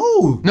 obviously.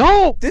 No.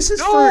 This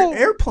is for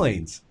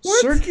airplanes.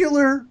 What?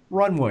 Circular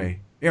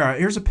runway. Yeah,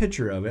 here's a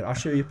picture of it. I'll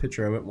show you a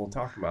picture of it and we'll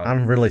talk about it.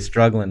 I'm really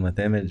struggling with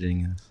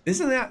imaging.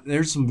 Isn't that...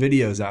 There's some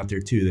videos out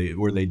there, too,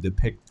 where they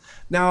depict...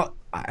 Now,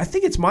 I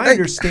think it's my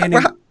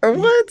understanding...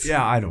 What?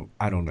 Yeah, I don't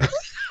know.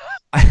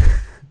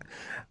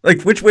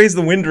 Like, which way's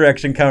the wind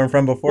direction coming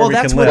from before we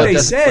can lift? Well, that's what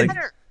they said.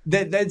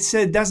 That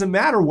said it doesn't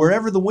matter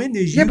wherever the wind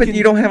is. Yeah, but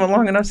you don't have a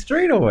long enough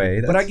straightaway.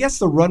 But I guess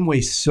the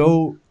runway's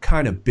so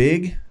kind of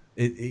big,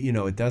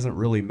 it doesn't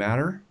really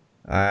matter.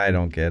 I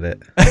don't get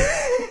it.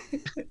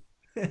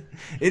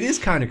 It is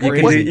kind of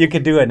crazy. You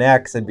could do an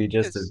X and be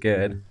just as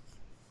good.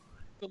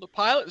 So the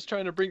pilot's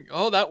trying to bring,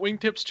 that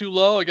wingtip's too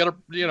low. I got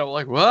to,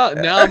 like, what?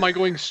 Now am I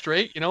going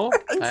straight,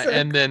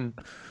 And then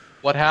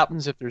what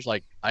happens if there's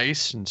like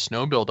ice and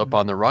snow buildup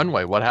on the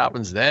runway? What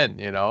happens then,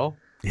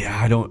 Yeah,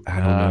 I don't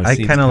know. I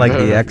kind of like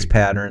the X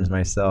patterns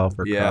myself,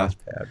 or cross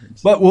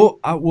patterns. But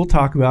we'll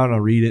talk about it. I'll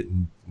read it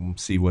and we'll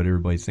see what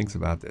everybody thinks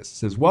about this. It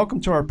says,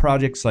 welcome to our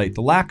project site.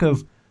 The lack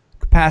of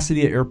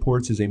capacity at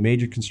airports is a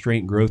major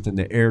constraint in growth in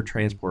the air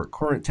transport.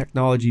 Current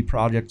technology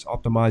projects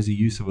optimize the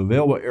use of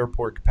available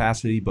airport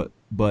capacity,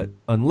 but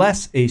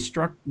unless a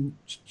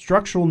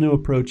structural new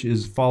approach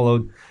is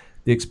followed,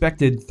 the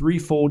expected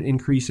threefold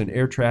increase in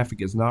air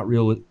traffic is not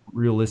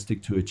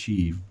realistic to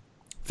achieve.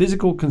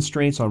 Physical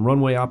constraints on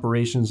runway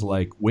operations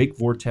like wake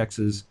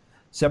vortexes,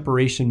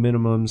 separation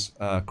minimums,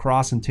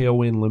 cross and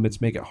tailwind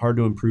limits make it hard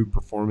to improve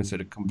performance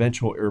at a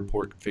conventional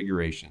airport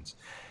configurations.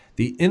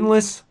 The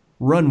endless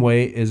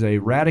runway is a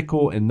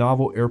radical and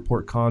novel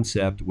airport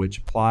concept which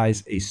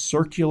applies a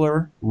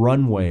circular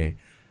runway.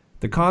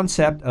 The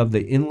concept of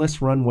the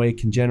endless runway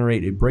can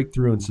generate a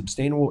breakthrough in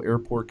sustainable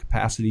airport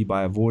capacity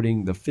by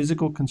avoiding the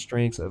physical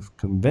constraints of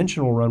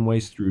conventional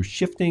runways through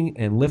shifting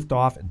and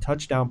liftoff and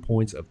touchdown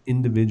points of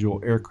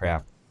individual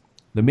aircraft.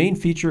 The main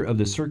feature of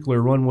the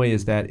circular runway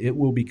is that it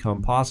will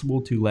become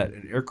possible to let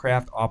an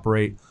aircraft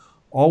operate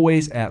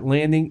always at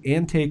landing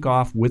and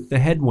takeoff with the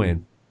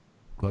headwind.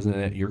 Wasn't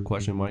that your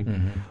question, Mike?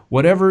 Mm-hmm.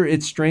 Whatever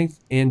its strength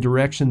and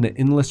direction, the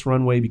endless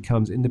runway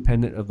becomes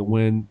independent of the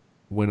wind.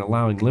 When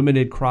allowing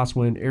limited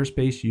crosswind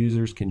airspace,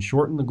 users can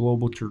shorten the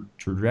global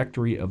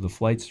trajectory of the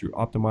flights through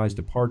optimized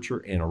departure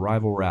and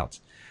arrival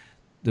routes.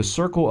 The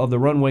circle of the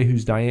runway,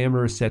 whose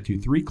diameter is set to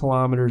 3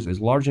 kilometers, is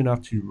large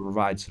enough to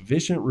provide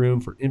sufficient room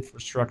for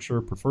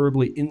infrastructure,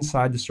 preferably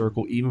inside the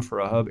circle, even for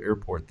a hub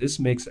airport. This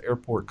makes the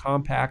airport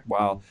compact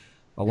while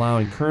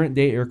allowing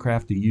current-day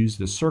aircraft to use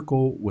the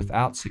circle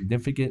without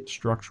significant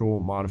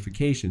structural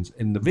modifications.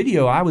 And the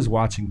video I was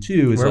watching,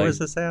 too, is Where was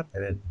this at?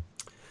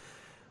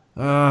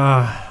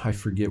 I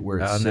forget where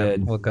it said.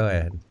 No. Well, go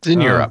ahead. It's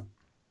in Europe.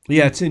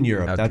 Yeah, it's in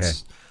Europe. Okay.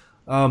 That's.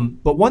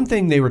 But one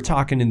thing they were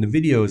talking in the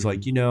video is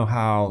like,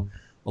 how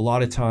a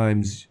lot of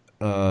times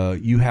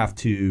you have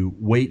to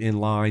wait in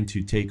line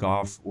to take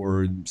off,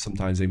 or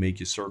sometimes they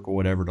make you circle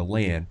whatever to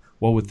land.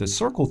 Well, with the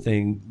circle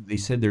thing, they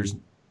said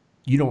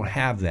you don't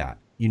have that.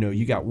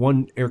 You got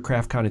one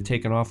aircraft kind of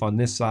taking off on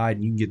this side,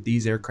 and you can get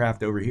these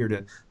aircraft over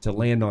here to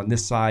land on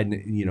this side,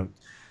 and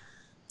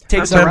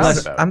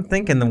I'm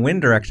thinking the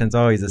wind direction's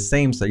always the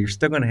same, so you're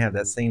still going to have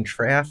that same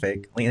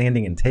traffic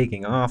landing and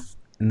taking off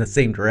in the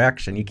same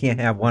direction. You can't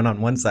have one on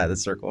one side of the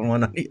circle and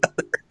one on the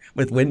other.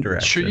 with wind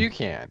direction. Sure, you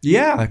can.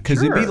 Yeah,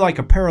 because it'd be like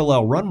a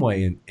parallel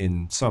runway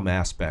in some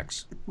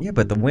aspects. Yeah,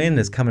 but the wind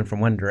is coming from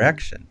one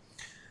direction.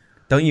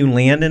 Don't you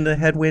land in the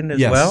headwind as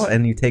well,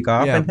 and you take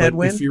off in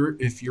headwind?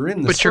 If you're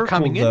in the but circle, you're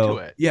coming into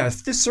it. Yeah,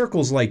 if this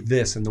circle's like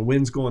this and the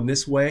wind's going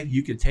this way,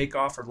 you could take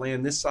off or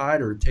land this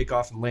side, or take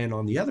off and land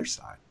on the other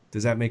side.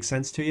 Does that make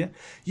sense to you?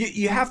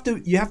 You have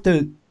to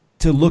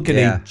look at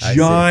a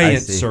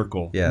giant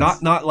circle,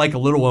 not like a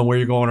little one where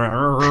you're going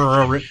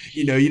around.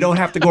 You don't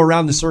have to go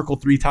around the circle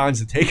 3 times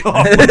to take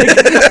off.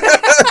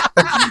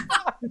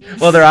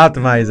 Well, they're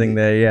optimizing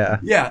there, yeah.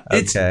 Yeah,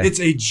 it's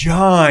a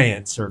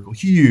giant circle,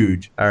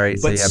 huge. All right,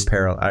 so you have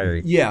parallel. All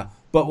right. Yeah,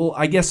 but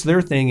I guess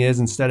their thing is,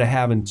 instead of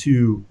having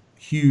 2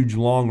 huge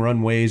long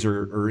runways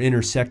or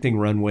intersecting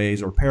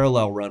runways or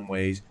parallel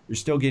runways, you're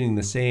still getting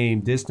the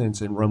same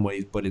distance in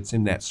runways, but it's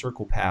in that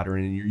circle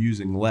pattern, and you're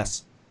using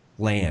less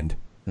land,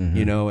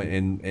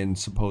 and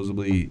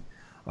supposedly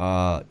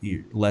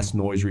less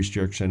noise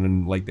restriction,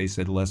 and like they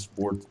said, less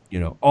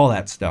all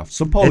that stuff.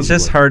 Supposedly, it's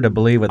just hard to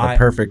believe with a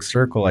perfect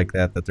circle like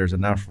that there's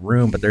enough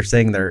room. But they're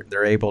saying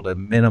they're able to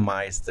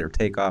minimize their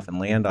takeoff and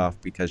land off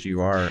because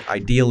you are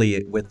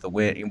ideally with the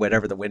wind,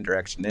 whatever the wind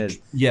direction is.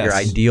 Yes. You're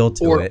ideal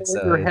to it,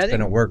 so it's going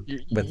to work.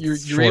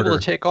 You're able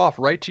to take off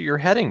right to your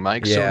heading,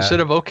 Mike. Yeah. So instead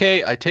of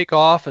I take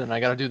off and I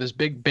got to do this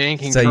big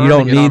banking. So you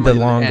don't need the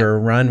longer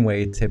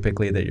runway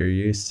typically that you're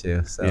used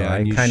to. So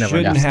I kind of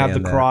shouldn't have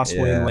the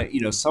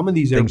crosswind. Some of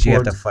these things you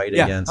have to fight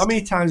against. How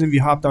many times have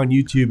you hopped on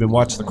YouTube and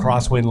watched the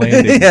crosswind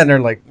landing? And they're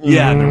like,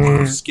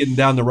 they're skidding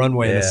down the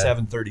runway in a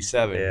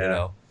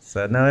 737.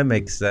 So no, it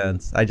makes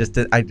sense. I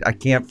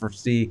can't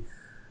foresee.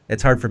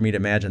 It's hard for me to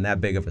imagine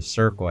that big of a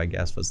circle. I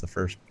guess was the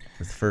first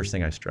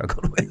thing I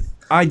struggled with.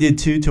 I did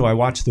too, till I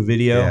watched the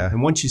video. Yeah.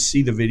 And once you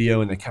see the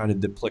video and they kind of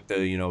depict the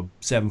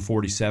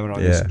 747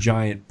 on this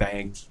giant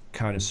banked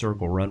kind of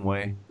circle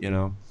runway,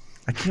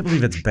 I can't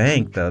believe it's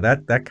banked though.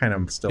 That kind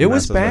of still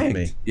messes with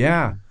me.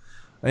 Yeah.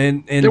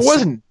 And it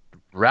wasn't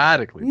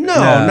radically big. No,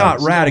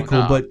 not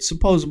radical, but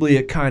supposedly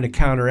it kind of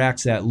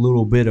counteracts that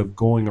little bit of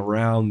going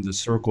around the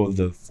circle of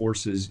the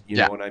forces. You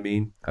know what I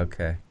mean?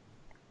 Okay.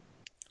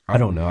 I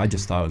don't know. I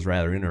just thought it was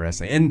rather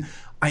interesting. And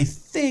I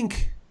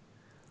think,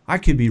 I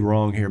could be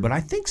wrong here, but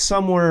I think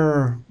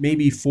somewhere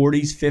maybe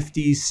 40s,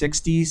 50s,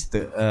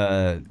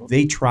 60s,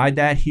 they tried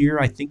that here,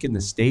 I think in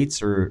the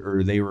States,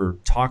 or they were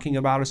talking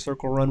about a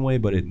circle runway,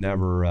 but it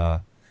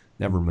never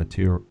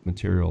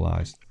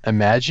materialized.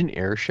 Imagine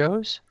air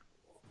shows.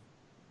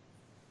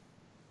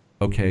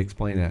 Okay,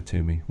 explain that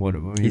to me. What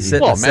you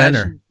sit in the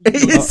center.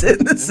 You sit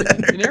in the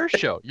center. An air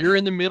show. You're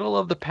in the middle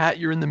of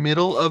You're in the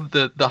middle of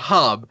the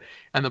hub,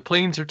 and the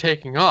planes are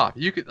taking off.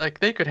 You could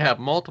they could have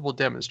multiple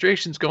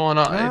demonstrations going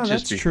on. It'd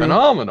just be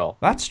phenomenal.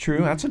 That's true.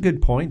 That's a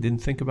good point.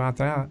 Didn't think about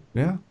that.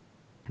 Yeah.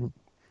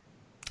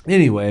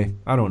 Anyway,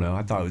 I don't know.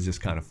 I thought it was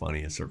just kind of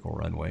funny, a circle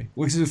runway.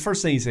 Which is the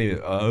first thing you say,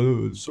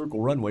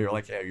 circle runway, you're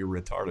like, yeah, you're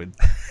retarded.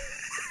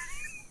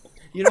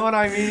 You know what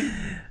I mean?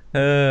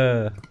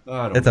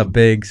 It's a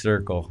big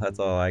circle. That's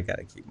all I got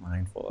to keep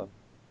mindful of.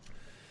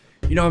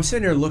 I'm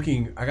sitting there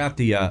looking. I got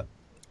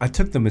I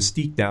took the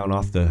Mystique down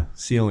off the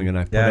ceiling and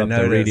I put up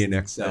the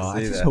Radiant XL.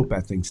 I just hope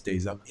that thing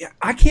stays up. Yeah,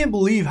 I can't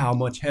believe how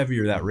much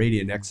heavier that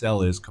Radiant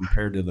XL is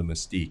compared to the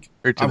Mystique.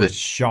 I was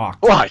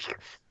shocked. Why?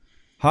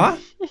 Huh?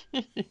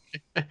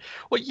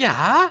 Well,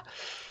 yeah.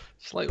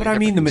 But I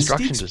mean, the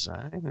Mystique's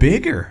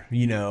bigger,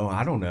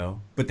 I don't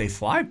know. But they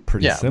fly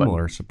pretty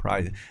similar,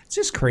 surprising. It's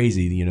just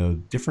crazy,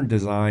 different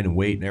design and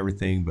weight and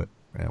everything, but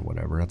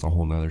whatever. That's a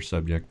whole nother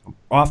subject.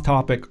 Off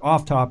topic.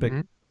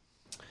 Mm-hmm.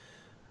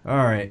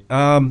 All right.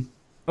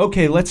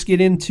 Okay, let's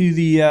get into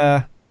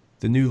the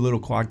new little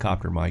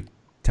quadcopter, Mike.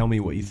 Tell me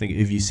what you think.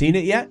 Have you seen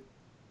it yet?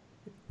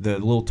 The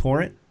little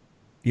Torrent?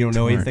 You don't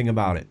know anything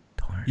about it.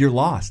 You're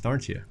lost,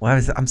 aren't you?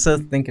 Well, I'm so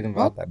thinking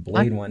about that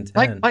Blade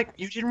 110. Mike,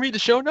 you didn't read the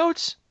show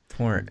notes?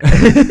 Torrent.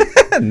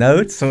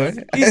 Notes?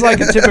 He's like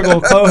a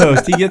typical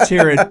co-host. He gets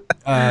here at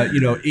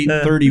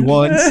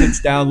 8:31,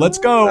 sits down. Let's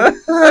go.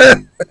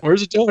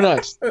 Where's the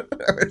donuts?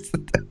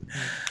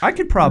 I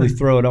could probably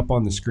throw it up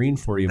on the screen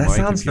for you, Mike. That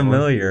sounds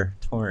familiar.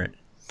 Torrent.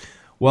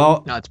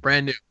 Well, no, it's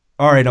brand new.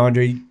 All right,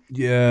 Andre.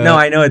 Yeah. No,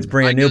 I know it's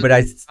brand new, but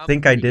I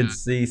think I did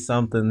see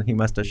something. He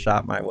must have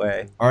shot my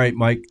way. All right,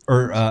 Mike,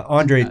 or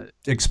Andre,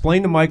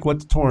 explain to Mike what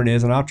the Torrent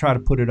is, and I'll try to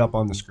put it up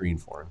on the screen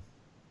for him.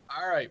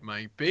 All right,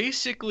 Mike.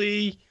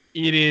 Basically,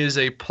 it is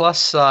a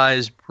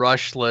plus-size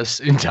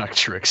brushless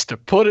Inductrix, to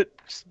put it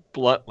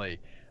bluntly.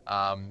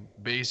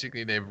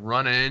 Basically, they've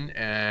run in,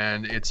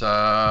 and it's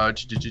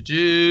it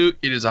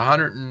is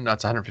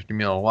 150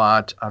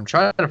 milliwatt. I'm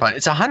trying to find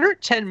it's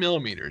 110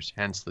 millimeters,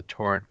 hence the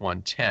Torrent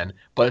 110,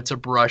 but it's a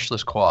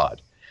brushless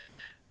quad.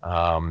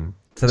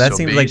 So that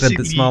seems like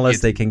the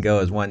smallest they can go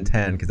is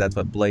 110, because that's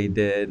what Blade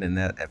did, and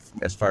that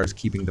as far as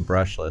keeping the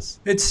brushless.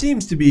 That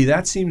seems to be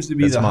the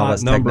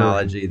smallest hot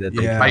technology that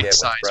they can get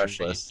with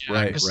brushless.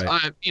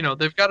 Right.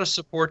 They've got to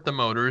support the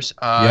motors.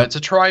 It's a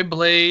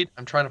tri-blade.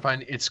 I'm trying to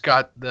find. It's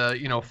got the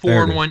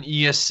 4-in-1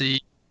 ESC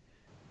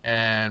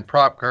and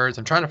prop cards.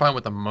 I'm trying to find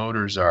what the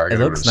motors are. It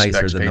looks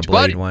nicer than the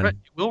Blade one. It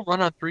will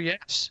run on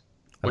 3S.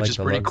 which is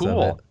pretty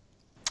cool.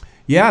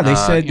 Yeah, they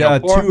said 2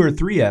 or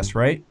 3S,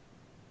 right?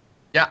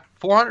 Yeah,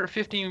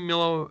 450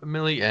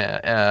 milli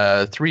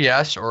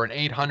 3S or an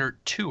 800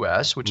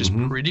 2S, which is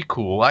pretty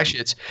cool.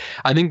 Actually,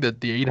 I think that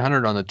the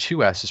 800 on the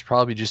 2S is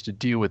probably just to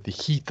deal with the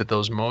heat that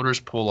those motors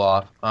pull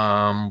off.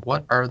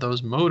 What are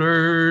those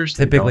motors?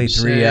 Typically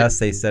 3S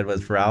they said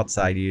was for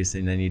outside use,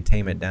 and then you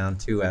tame it down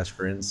 2S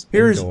for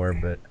indoor.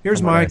 But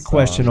here's my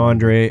question,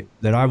 Andre,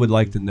 that I would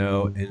like to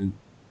know. And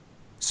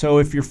so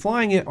if you're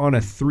flying it on a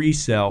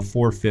 3-cell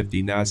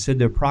 450, now I said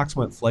the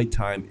approximate flight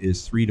time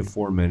is 3 to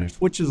 4 minutes,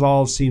 which is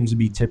all seems to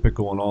be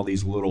typical on all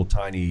these little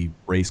tiny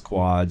race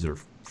quads or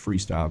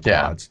freestyle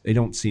quads. They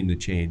don't seem to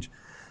change.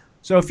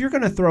 So if you're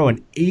going to throw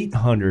an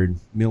 800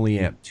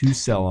 milliamp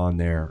 2-cell on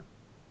there,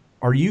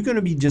 are you going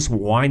to be just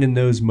winding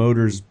those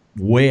motors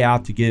way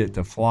out to get it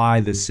to fly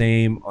the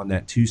same on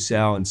that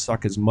 2-cell and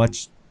suck as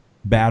much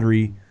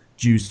battery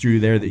juice through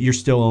there that you're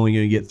still only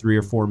going to get 3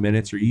 or 4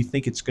 minutes, or you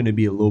think it's going to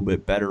be a little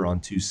bit better on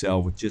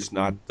 2-cell with just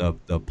not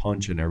the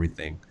punch and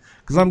everything?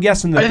 Because I'm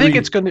guessing I think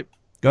it's going to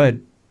go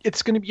ahead.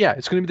 It's going to be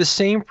it's going to be the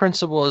same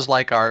principle as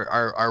like our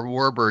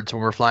Warbirds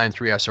when we're flying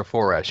 3S or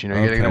 4S.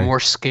 You're getting a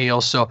more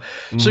scale, so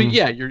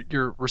yeah,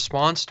 your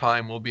response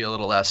time will be a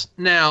little less.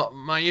 Now,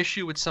 my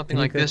issue with something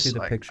like this,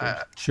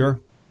 sure.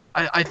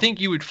 I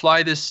think you would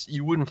fly this.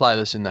 You wouldn't fly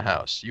this in the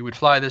house. You would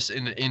fly this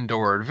in an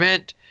indoor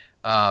event.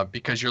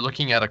 Because you're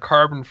looking at a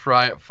carbon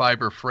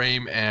fiber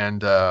frame,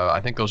 and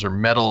I think those are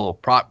metal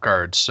prop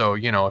guards. So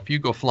if you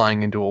go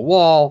flying into a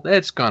wall,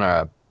 it's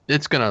gonna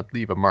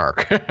leave a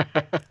mark.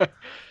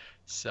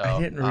 So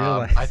I didn't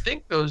realize. I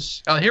think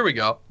those. Oh, here we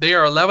go. They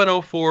are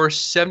 1104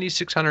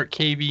 7600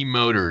 kV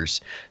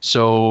motors.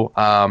 So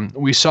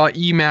we saw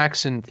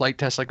Emax in flight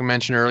test, like I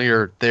mentioned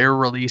earlier. They're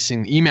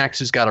releasing. Emax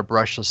has got a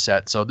brushless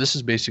set. So this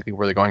is basically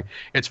where they're going.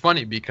 It's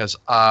funny because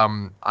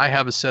I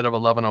have a set of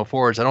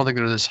 1104s. I don't think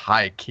they're this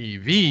high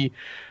kV.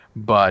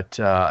 But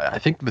I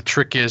think the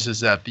trick is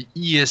that the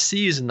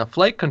ESCs and the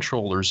flight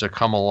controllers have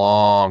come a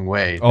long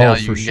way. Oh, now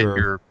you for can sure.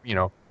 get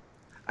your,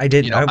 I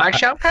did.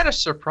 Actually, I'm kind of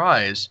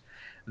surprised.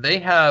 They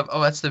have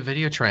that's the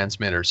video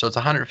transmitter, so it's a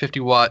 150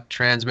 watt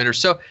transmitter.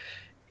 So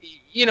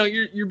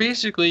you're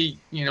basically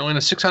in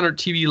a 600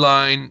 TV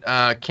line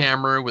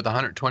camera with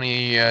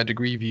 120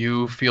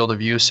 degree field of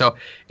view. So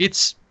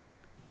it's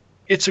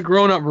a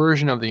grown up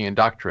version of the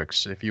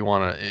Inductrix, if you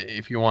want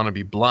to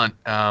be blunt,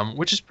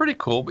 which is pretty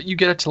cool. But you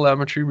get a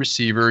telemetry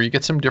receiver, you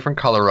get some different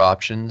color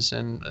options,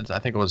 and I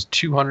think it was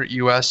 $200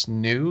 US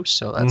new,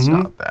 so that's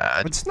not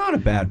bad. It's not a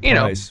bad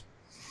price.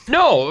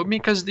 No,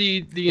 because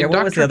the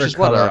Inductrix is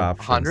what,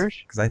 100?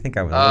 Because I think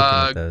I was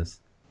looking at those.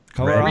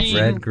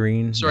 Red,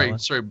 green.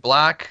 Sorry,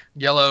 black,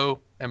 yellow,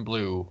 and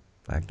blue.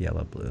 Black,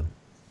 yellow, blue.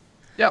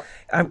 Yep.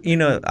 I'm.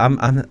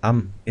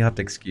 You have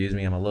to excuse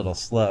me. I'm a little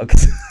slow.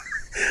 'Cause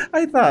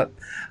I thought.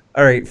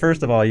 All right.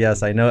 First of all,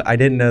 yes, I know. I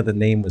didn't know the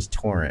name was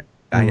Torrent.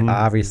 I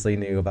obviously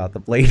knew about the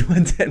Blade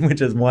 110,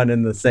 which is one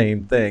and the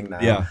same thing. Now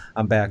yeah.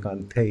 I'm back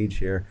on page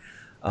here.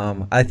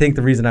 I think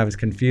the reason I was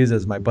confused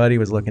is my buddy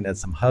was looking at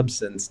some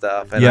Hubsan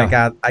stuff, and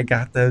I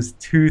got those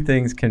two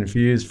things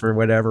confused for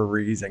whatever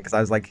reason, because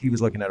I was like, he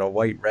was looking at a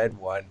white-red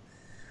one.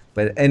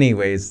 But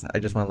anyways, I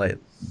just want to let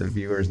the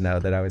viewers know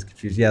that I was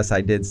confused. Yes,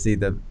 I did see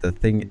the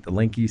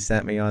link you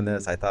sent me on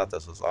this. I thought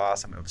this was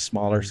awesome. It was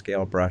smaller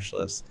scale,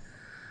 brushless.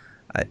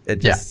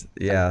 Yes,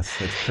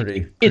 it's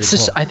pretty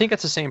cool. I think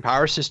it's the same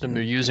power system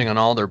they're using on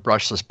all their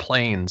brushless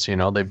planes.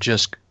 They've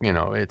just,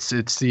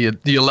 it's the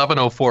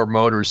 1104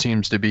 motor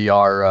seems to be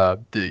our,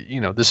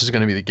 this is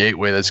going to be the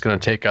gateway that's going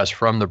to take us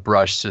from the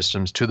brush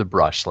systems to the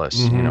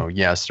brushless.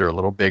 Yes, they're a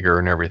little bigger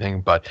and everything,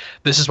 but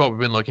this is what we've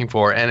been looking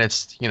for. And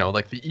it's,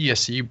 like the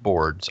ESC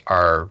boards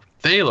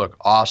they look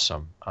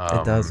awesome.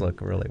 It does look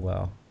really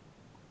well.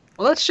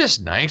 Well, that's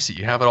just nice that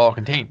you have it all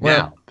contained.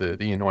 Well, now,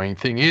 the annoying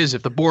thing is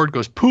if the board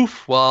goes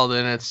poof, well,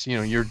 then it's,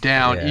 you're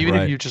down. Yeah, even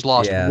if you just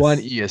lost one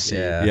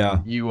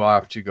ESC, you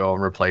have to go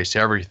and replace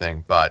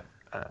everything. But,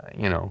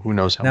 who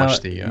knows how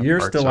much the you're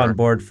parts still are. on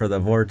board for the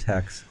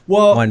Vortex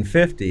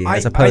 150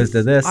 as opposed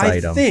to this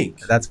item. I think.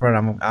 That's what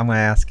I'm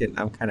asking.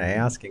 I'm kind of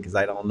asking because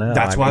I don't know.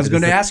 That's what I was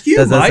going to ask you,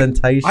 Does this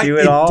entice you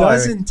at all? It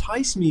does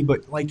entice me,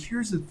 but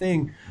here's the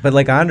thing. But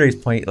like Andre's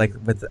point,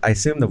 I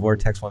assume the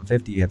Vortex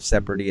 150, you have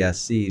separate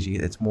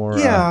ESCs. It's more.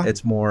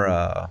 It's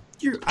more.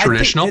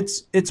 Traditional. I think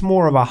it's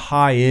more of a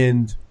high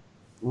end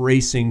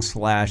racing /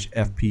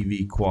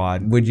 FPV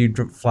quad. Would you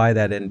fly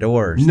that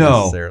indoors? No,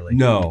 necessarily?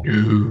 No.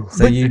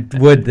 So you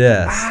would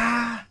this?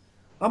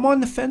 I'm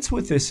on the fence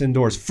with this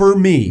indoors for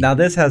me. Now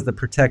this has the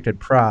protected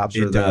props.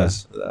 It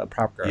does. The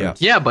prop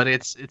guards. Yeah, but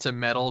it's a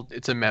metal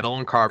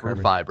and carbon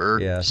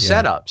fiber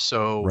setup.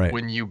 So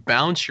when you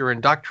bounce your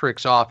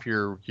Inductrix off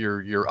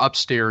your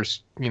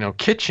upstairs,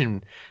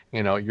 kitchen,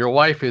 your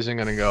wife isn't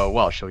going to go,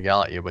 well, she'll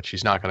yell at you, but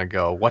she's not going to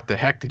go, what the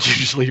heck did you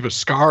just leave a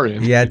scar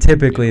in? Yeah,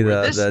 typically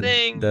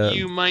the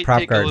you might prop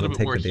take guards a little will bit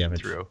take more the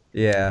damage. through.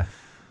 Yeah.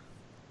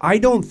 I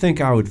don't think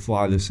I would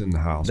fly this in the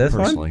house, this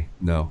personally.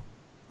 One? No,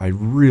 I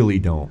really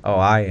don't. Oh,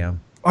 I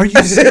am. Are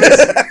you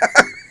serious?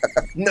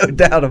 No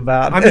doubt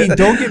about it. I mean,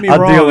 don't get me I'll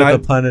wrong. deal with the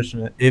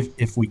punishment.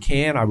 If we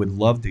can, I would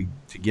love to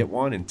get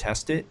one and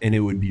test it, and it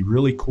would be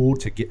really cool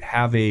to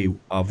have a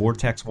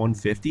Vortex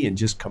 150 and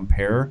just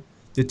compare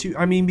the two.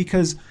 I mean,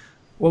 because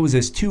what was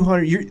this,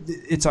 200?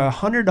 It's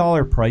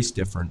 $100 price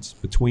difference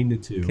between the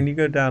two. Can you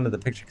go down to the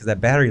picture, because that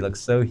battery looks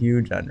so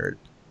huge under it?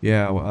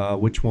 Yeah,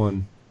 which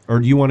one? Or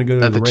do you want to go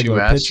to the regular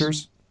 2S?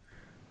 pictures?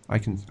 I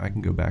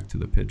can go back to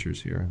the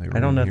pictures here. I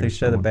don't know if they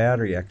show the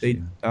battery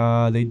actually.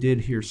 They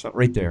did here something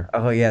right there.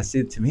 Oh yeah,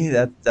 see, to me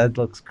that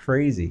looks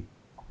crazy.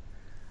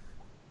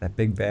 That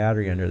big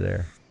battery under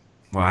there.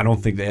 Well, I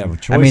don't think they have a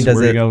choice. I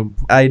mean,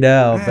 I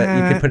know, but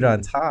you could put it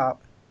on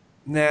top.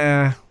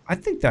 Nah, I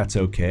think that's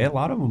okay. A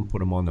lot of them put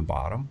them on the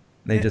bottom.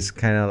 They just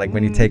kind of like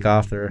when you take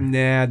off their.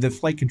 Nah, the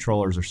flight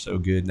controllers are so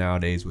good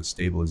nowadays with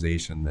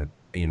stabilization that,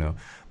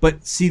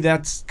 But see,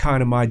 that's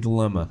kind of my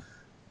dilemma.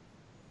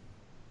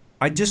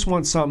 I just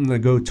want something to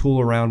go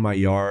tool around my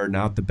yard and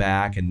out the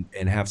back and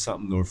have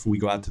something, or if we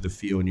go out to the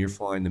field and you're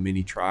flying the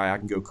Mini Tri, I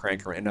can go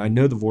crank around. And I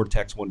know the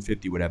Vortex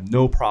 150 would have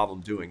no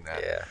problem doing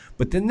that. Yeah.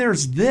 But then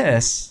there's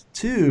this,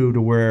 too, to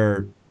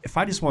where if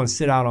I just want to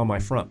sit out on my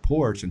front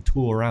porch and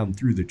tool around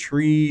through the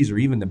trees or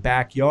even the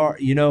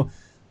backyard,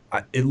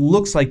 it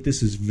looks like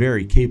this is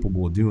very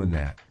capable of doing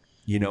that.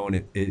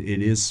 And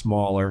it is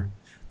smaller.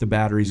 The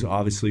batteries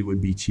obviously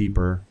would be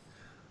cheaper.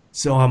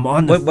 So I'm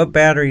on the... What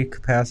battery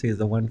capacity is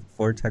the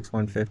Vortex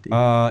 150?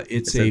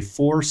 It's a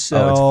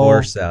 4-cell. Oh,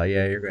 it's 4-cell.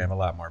 Yeah, you're going to have a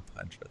lot more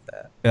punch with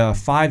that.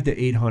 5 to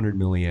 800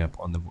 milliamp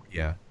on the...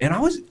 Yeah. And I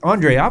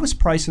was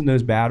pricing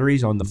those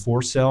batteries on the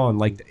 4-cell on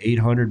like the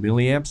 800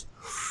 milliamps.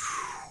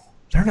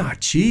 They're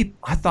not cheap.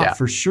 I thought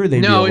for sure they'd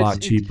be a lot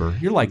cheaper.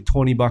 You're like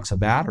 $20 a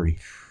battery.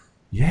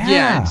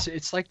 Yeah.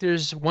 It's like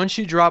once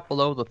you drop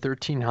below the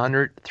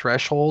 1300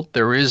 threshold,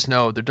 there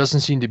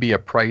doesn't seem to be a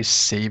price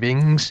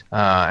savings,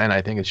 and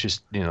I think it's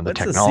just the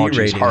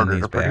technology is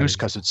harder to produce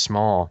because it's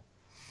small.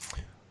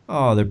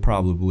 Oh, they're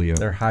probably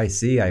they're high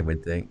C, I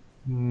would think.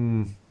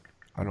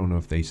 I don't know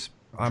if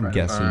I'm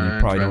guessing you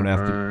probably don't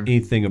have to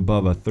anything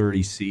above a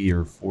 30C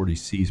or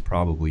 40C is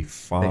probably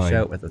fine. They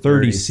show it with a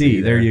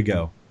 30C. There you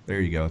go. There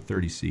you go,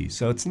 30C.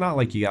 So it's not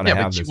like you got to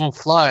have but this. You won't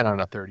fly it on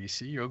a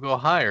 30C. You'll go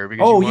higher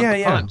because you want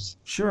the punch.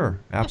 Sure,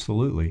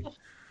 absolutely.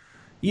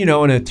 In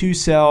a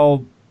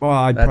 2-cell, well,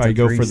 I'd probably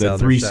go for the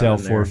 3-cell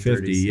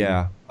 450.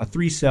 Yeah, a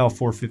 3-cell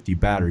 450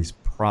 battery is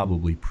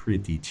probably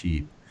pretty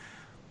cheap.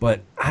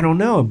 But I don't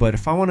know. But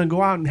if I want to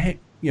go out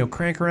and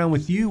crank around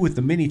with you with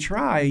the Mini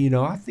Tri,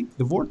 I think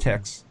the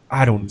Vortex.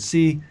 I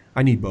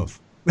need both.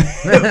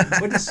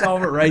 We'll just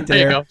solve it right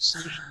there,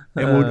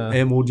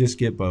 and we'll just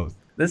get both.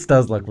 This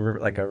does look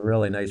like a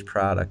really nice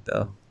product,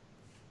 though.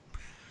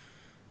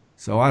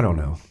 So I don't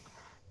know.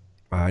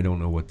 I don't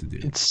know what to do.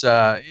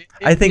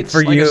 I think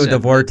for you, the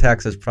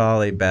Vortex is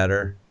probably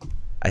better.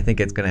 I think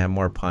it's going to have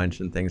more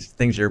punch and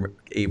things you're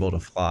able to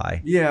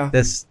fly. Yeah.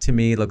 This, to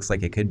me, looks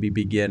like it could be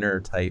beginner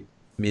type,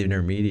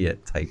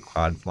 intermediate type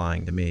quad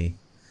flying to me.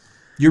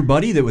 Your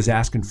buddy that was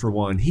asking for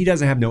one, he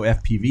doesn't have no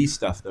FPV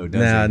stuff, though, does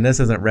he? No, and this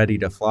isn't ready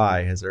to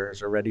fly. Is there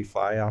a ready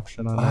fly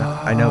option on that?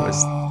 I know it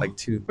was like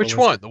 2. Which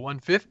one? The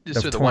 150?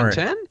 The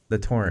 110? The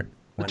Torrent.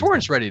 The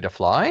Torrent's ready to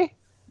fly?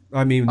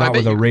 I mean, not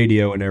with a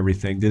radio and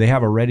everything. Do they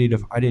have a ready to...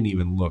 I didn't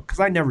even look,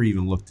 because I never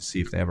even looked to see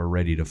if they have a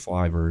ready to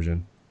fly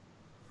version.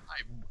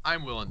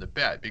 I'm willing to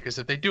bet, because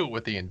if they do it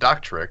with the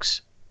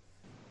Inductrix,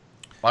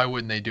 why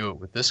wouldn't they do it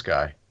with this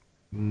guy?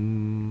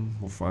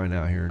 We'll find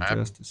out here in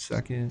just a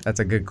second. That's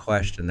a good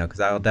question, though,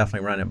 because I'll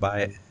definitely run it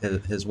by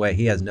his way.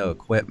 He has no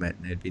equipment,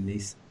 and it'd be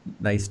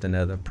nice to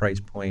know the price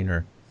point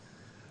or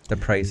the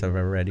price of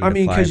a ready to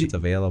fly if it's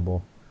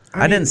available.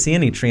 I didn't see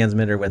any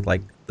transmitter with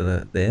like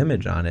the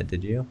image on it.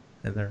 Did you?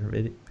 In their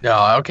video?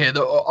 No. Okay.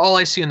 All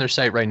I see on their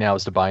site right now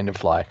is the bind and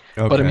fly.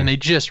 Okay. But I mean, they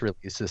just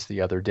released this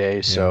the other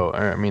day, so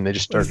I mean, they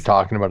just started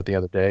talking about it the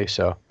other day,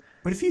 so.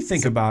 But if you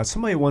think about it,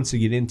 somebody wants to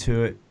get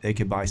into it, they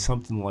could buy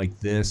something like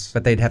this.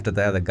 But they'd have to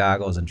have the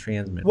goggles and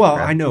transmitter. Well,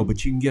 I know,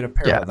 but you can get a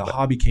pair of the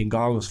Hobby King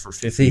goggles for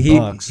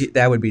 $50.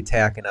 That would be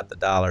tacking up the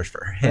dollars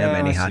for him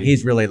anyhow.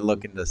 He's really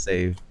looking to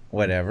save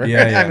whatever.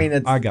 Yeah. I mean,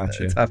 I got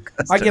you.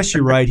 I guess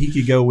you're right. He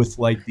could go with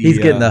like the... He's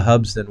getting the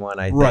Hubsan one,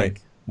 I think. Right.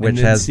 Which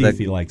has if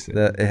he likes it.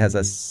 It has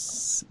a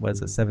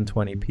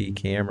 720p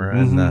camera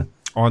and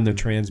on the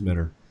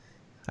transmitter.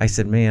 I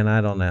said, man, I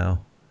don't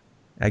know.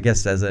 I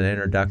guess as an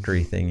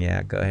introductory thing,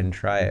 go ahead and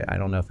try it. I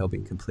don't know if he'll be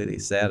completely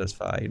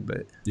satisfied,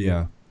 but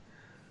yeah.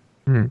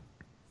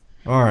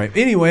 All right.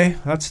 Anyway,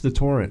 that's the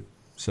Torrent.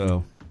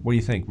 So, what do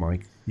you think,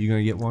 Mike? You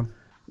gonna get one?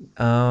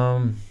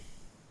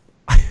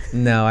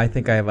 No, I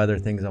think I have other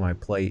things on my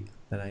plate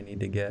that I need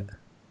to get.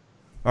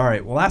 All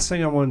right. Well, last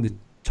thing I wanted to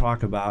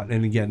talk about,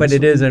 and again, but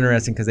it is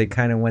interesting because they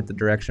kind of went the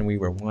direction we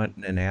were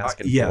wanting and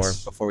asking for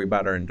before we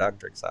bought our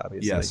Inductrix,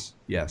 obviously.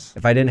 Yes.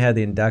 If I didn't have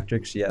the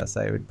Inductrix, yes,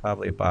 I would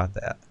probably have bought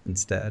that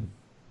instead.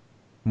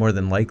 More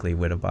than likely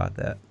would have bought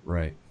that.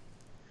 Right.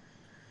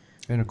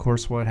 And of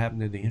course, what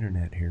happened to the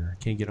internet here?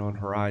 I can't get on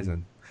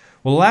Horizon.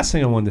 Well, the last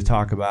thing I wanted to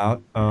talk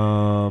about,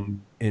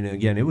 and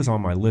again, it was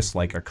on my list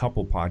like a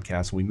couple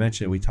podcasts. We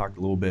mentioned it, we talked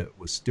a little bit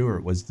with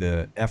Stuart, was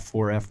the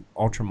F4F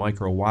Ultra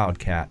Micro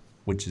Wildcat,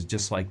 which is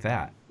just like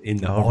that in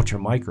the Ultra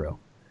Micro.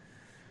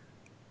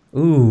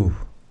 Ooh.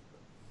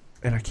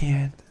 And I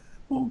can't. It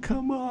won't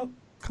come up.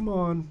 Come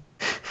on.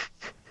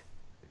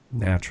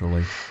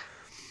 Naturally.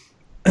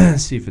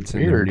 See if it's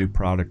in their new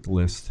product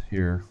list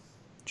here.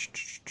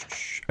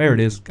 There it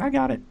is. I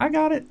got it.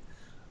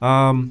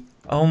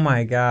 Oh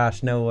my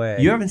gosh, no way.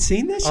 You haven't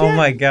seen this yet? Oh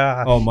my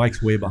gosh. Oh,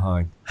 Mike's way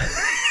behind.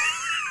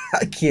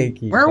 I can't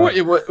keep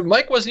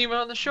Mike wasn't even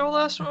on the show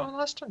last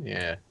time?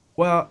 Yeah.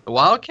 Well, the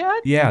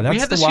Wildcat? Yeah, that's we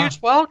had this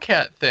huge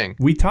Wildcat thing.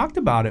 We talked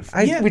about it.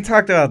 We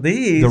talked about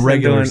these. The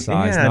regular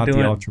size, not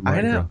the Ultra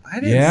Micro. I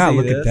didn't see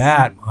look at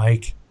that,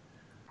 Mike.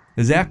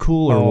 Is that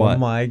cool or what? Oh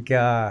my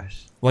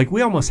gosh. Like,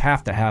 we almost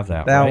have to have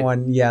that, That right?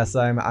 one, yes.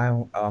 I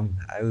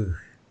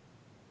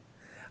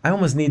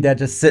almost need that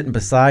just sitting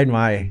beside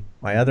my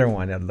other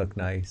one. That'd look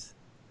nice.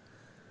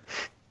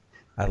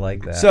 I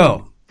like that.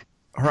 So,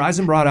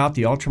 Horizon brought out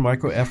the Ultra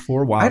Micro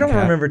F4 Wildcat. I don't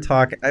remember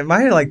talking. I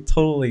might have like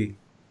totally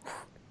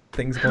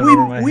things going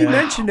over my head. We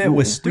mentioned it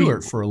with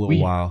Stuart for a little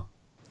while.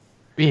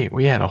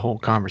 We had a whole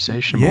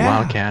conversation about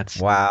Wildcats.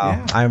 Wow.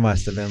 Yeah. I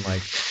must have been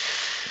like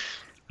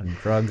on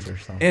drugs or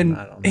something. And,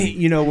 I don't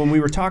know. when we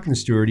were talking to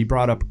Stuart, he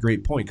brought up a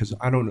great point because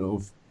I don't know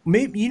if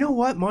maybe, you know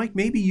what, Mike,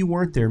 maybe you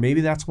weren't there.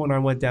 Maybe that's when I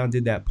went down and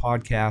did that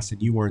podcast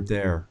and you weren't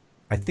there.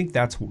 I think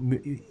that's,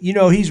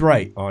 he's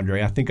right,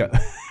 Andre. I think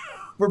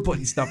we're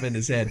putting stuff in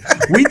his head.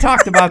 We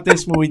talked about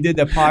this when we did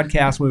the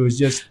podcast when it was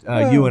just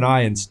you and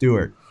I and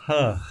Stuart.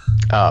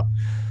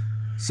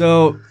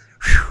 So,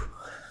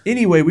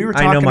 anyway, we were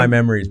talking. I know my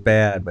memory's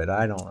bad, but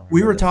I don't know.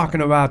 We were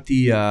talking about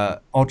the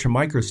Ultra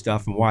Micro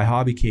stuff and why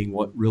Hobby King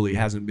what really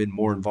hasn't been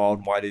more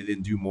involved, why they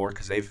didn't do more,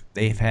 because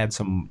they've had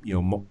some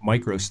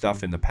micro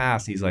stuff in the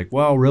past. He's like,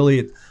 well, really,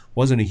 it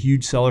wasn't a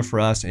huge seller for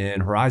us,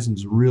 and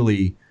Horizon's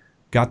really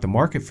got the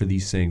market for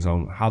these things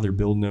on how they're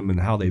building them and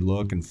how they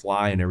look and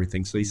fly and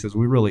everything. So he says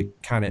we really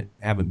kind of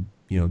haven't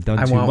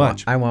done too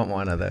much. I want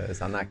one of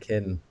those. I'm not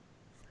kidding.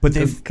 But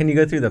can you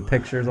go through the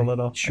pictures a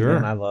little? Sure.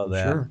 Again, I love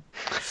that. Sure.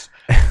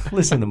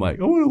 Listen to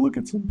Mike. I want to look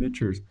at some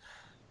pictures.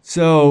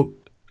 So,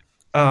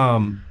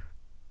 the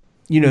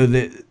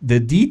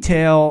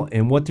detail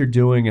and what they're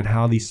doing and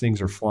how these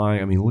things are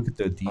flying. I mean, look at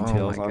the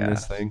details on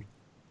this thing.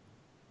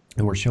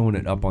 And we're showing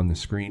it up on the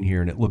screen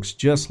here, and it looks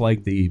just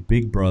like the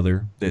Big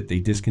Brother that they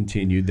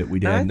discontinued that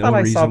we had no reason why.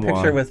 I saw a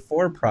picture with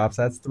 4 props.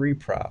 That's 3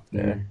 prop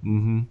there.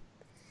 Mm-hmm.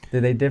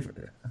 Did they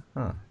differ?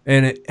 Huh.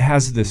 And it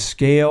has the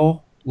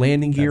scale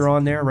landing gear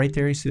on there, right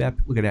there. You see that?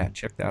 Look at that.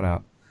 Check that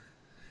out.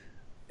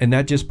 And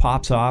that just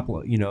pops up,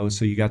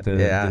 so you got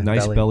the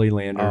nice belly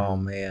lander. Oh,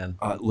 man.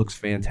 It looks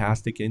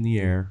fantastic in the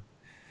air.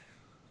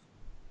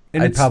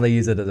 And I'd probably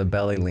use it as a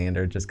belly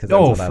lander just because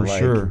that's what I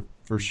like.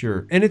 For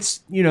sure. And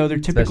it's, their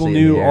typical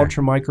new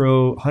Ultra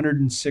Micro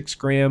 106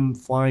 gram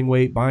flying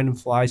weight bind and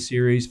fly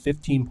series,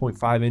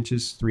 15.5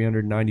 inches,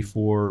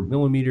 394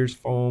 millimeters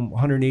foam,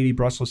 180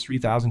 brushless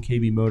 3000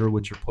 kV motor,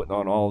 which are putting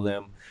on all of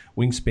them.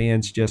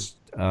 Wingspans just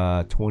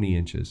 20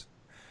 inches.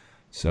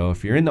 So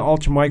if you're in the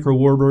Ultra Micro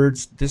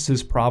Warbirds, this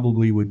is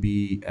probably would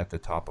be at the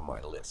top of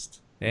my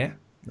list. Yeah?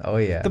 Oh,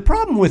 yeah. The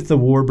problem with the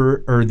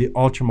Warbird or the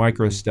Ultra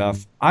Micro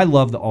stuff, I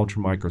love the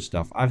Ultra Micro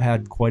stuff. I've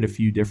had quite a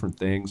few different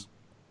things.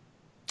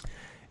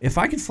 If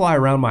I could fly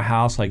around my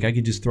house, like I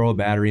could just throw a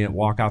battery in it,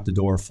 walk out the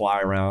door, fly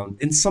around.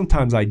 And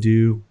sometimes I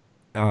do.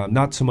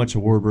 Not so much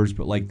the Warbirds,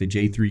 but like the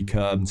J3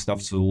 Cub and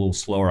stuff's a little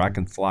slower. I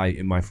can fly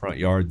in my front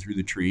yard through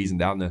the trees and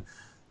down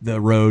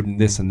the road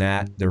and this and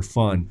that. They're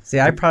fun.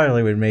 See, I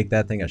probably would make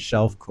that thing a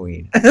shelf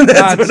queen.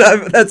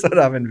 That's what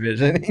I'm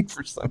envisioning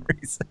for some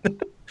reason.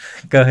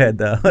 Go ahead,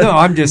 though. No,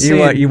 I'm just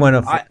saying. You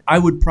want to? I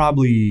would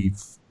probably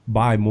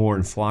buy more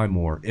and fly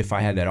more if I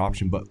had that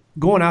option. But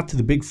going out to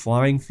the big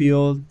flying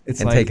field,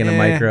 it's like taking a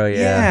micro,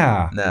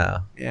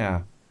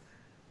 yeah.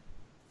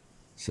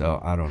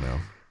 So I don't know.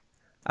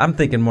 I'm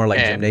thinking more like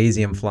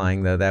gymnasium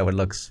flying, though. That would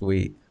look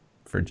sweet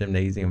for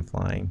gymnasium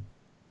flying.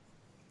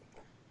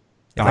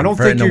 Like I don't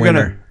think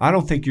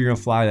you're gonna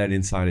fly that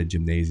inside a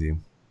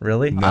gymnasium.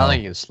 Really? No. I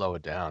think you can slow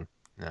it down.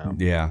 No.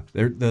 Yeah,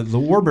 the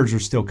Warbirds are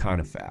still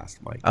kind of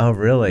fast, Mike. Oh,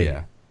 really?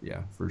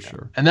 Yeah, for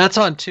sure. And that's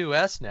on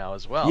 2S now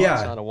as well. Yeah,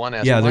 it's not a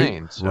 1S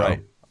plane. So.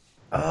 Right.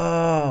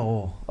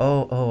 Oh.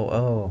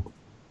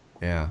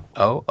 Yeah.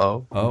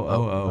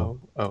 Oh.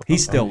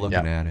 He's still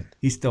looking at it.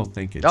 He's still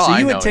thinking. Oh, so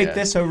you would take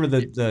this over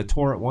the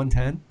Torrent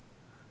 110?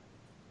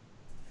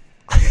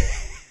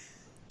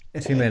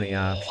 Too many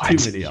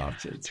options.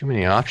 Too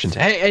many options.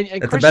 Hey,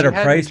 and it's Chris, a better you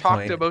hadn't price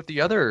talked point. about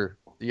the other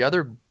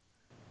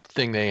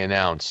thing they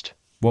announced.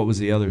 What was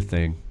the other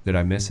thing? Did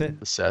I miss it?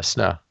 The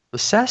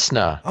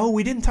Cessna. Oh,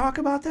 we didn't talk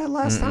about that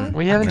last time?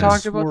 We haven't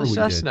talked about the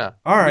Cessna.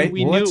 All right.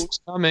 We knew it was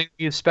coming.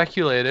 We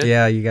speculated.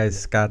 Yeah, you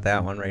guys got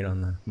that one right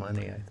on the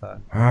money, I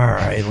thought. All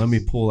right. Let me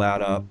pull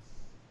that up.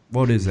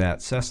 What is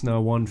that? Cessna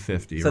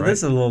 150, So right? this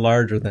is a little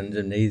larger than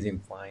gymnasium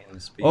flying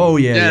speed. Oh,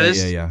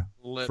 yeah.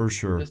 For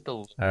sure. Just a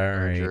All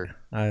right. larger.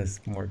 I was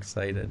more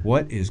excited.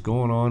 What is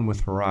going on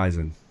with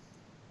Horizon?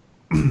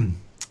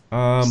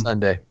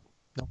 Sunday.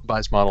 No one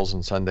buys models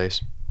on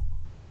Sundays.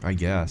 I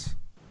guess.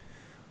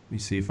 Let me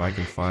see if I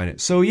can find it.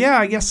 So, yeah,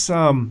 I guess,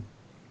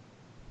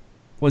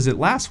 was it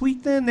last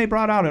week then? They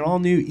brought out an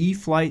all-new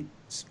E-Flight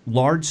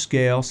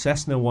large-scale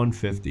Cessna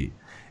 150.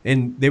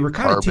 And they were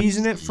kind of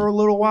teasing it for a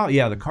little while.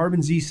 Yeah, the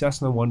Carbon Z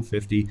Cessna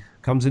 150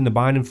 comes in the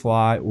bind and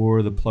fly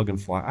or the plug and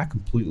fly. I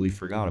completely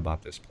forgot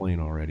about this plane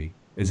already.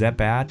 Is that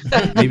bad?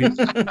 Maybe.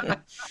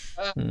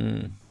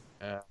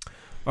 Yeah.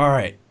 All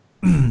right.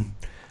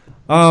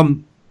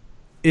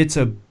 It's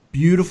a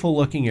beautiful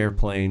looking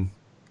airplane.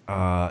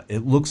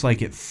 It looks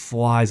like it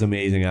flies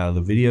amazing out of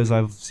the videos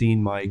I've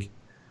seen, Mike.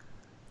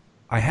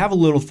 I have a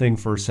little thing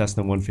for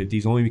Cessna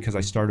 150s only because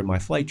I started my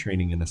flight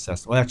training in a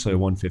Cessna. Well, actually a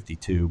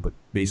 152, but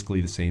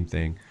basically the same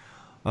thing.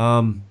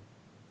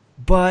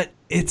 But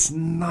it's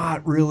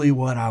not really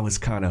what I was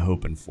kind of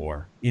hoping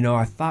for. You know,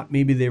 I thought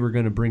maybe they were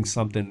going to bring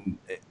something.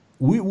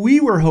 We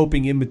were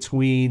hoping in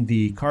between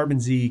the Carbon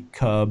Z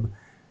Cub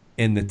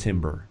and the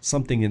Timber,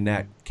 something in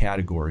that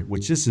category,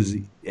 which this is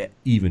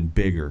even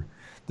bigger.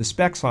 The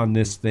specs on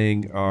this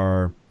thing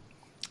are,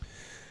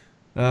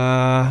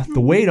 the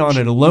weight on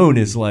it alone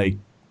is like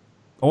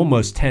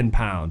almost 10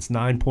 pounds,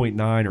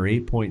 9.9 or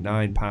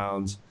 8.9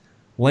 pounds.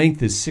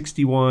 Length is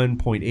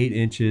 61.8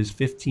 inches,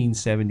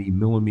 1570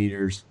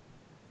 millimeters,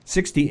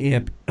 60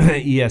 amp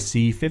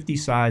ESC, 50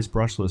 size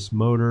brushless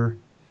motor.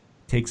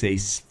 Takes a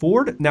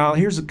 4 now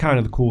here's kind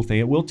of the cool thing.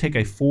 It will take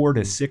a 4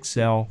 to 6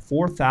 cell,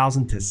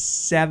 4,000 to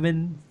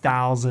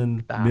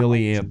 7,000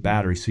 milliamp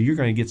battery. So you're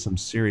going to get some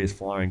serious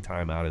flying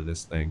time out of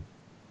this thing.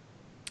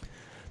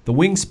 The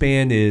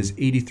wingspan is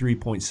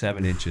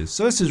 83.7 inches.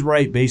 So this is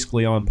right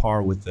basically on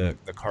par with the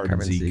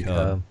Carbon Z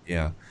Cub.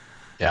 Yeah.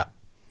 Yeah.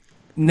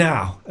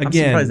 Now, again, I'm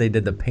surprised they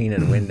did the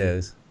painted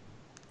windows.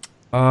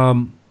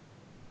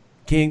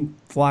 King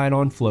flying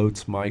on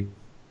floats, Mike.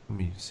 Let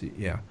me see.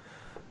 Yeah.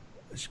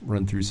 Let's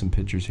run through some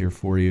pictures here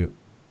for you.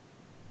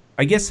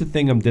 I guess the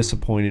thing I'm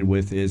disappointed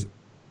with is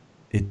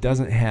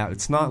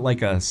it's not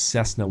like a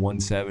Cessna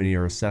 170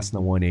 or a Cessna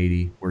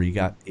 180 where you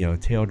got, a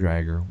tail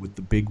dragger with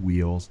the big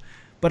wheels.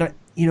 But,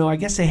 I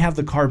guess they have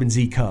the Carbon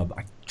Z Cub.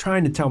 I'm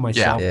trying to tell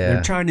myself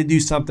they're trying to do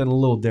something a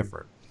little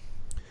different.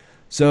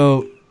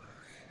 So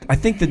I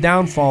think the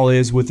downfall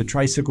is with the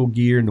tricycle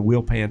gear and the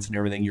wheel pants and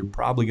everything, you're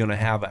probably going to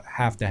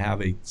have to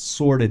have a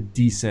sort of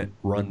decent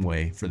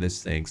runway for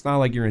this thing. It's not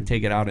like you're going to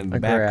take it out in the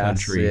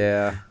backcountry.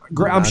 Yeah.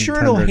 I'm sure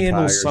it'll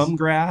handle some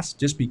grass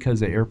just because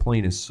the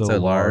airplane is so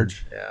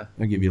large. Yeah.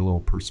 I'll give you a little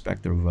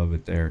perspective of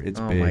it there. It's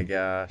big. Oh, my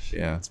gosh.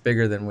 Yeah. It's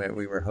bigger than what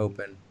we were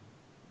hoping.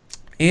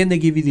 And they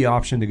give you the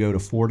option to go to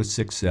 4 to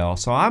 6 cell.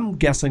 So I'm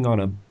guessing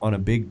on a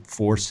big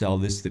 4 cell,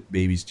 this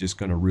baby's just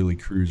going to really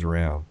cruise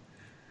around.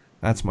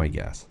 That's my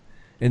guess.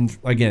 And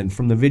again,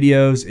 from the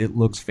videos, it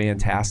looks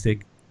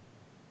fantastic.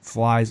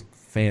 Flies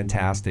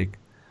fantastic.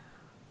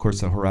 Of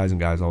course, the Horizon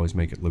guys always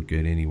make it look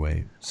good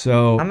anyway.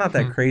 So I'm not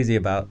that crazy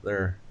about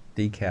their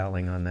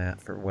decaling on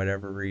that for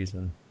whatever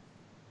reason.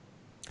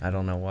 I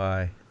don't know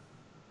why.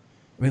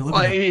 I mean,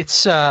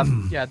 it's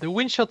the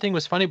windshield thing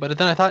was funny, but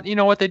then I thought, you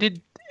know what they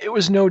did? It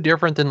was no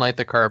different than like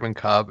the Carbon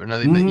Cub, and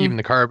even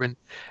the Carbon,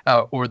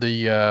 or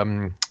the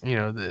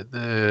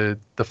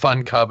the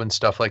Fun Cub and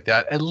stuff like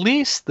that. At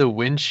least the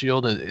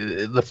windshield,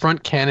 the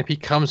front canopy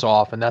comes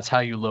off, and that's how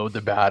you load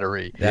the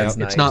battery. That's It's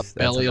nice. not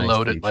belly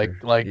loaded like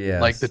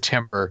the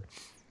Timber.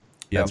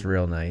 That's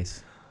real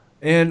nice.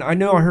 And I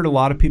know I heard a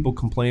lot of people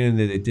complaining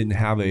that it didn't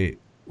have a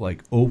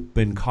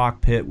open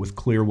cockpit with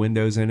clear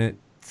windows in it.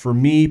 For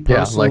me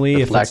personally,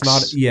 if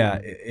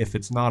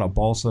it's not a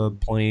balsa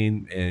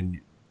plane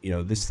and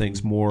this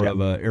thing's more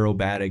of a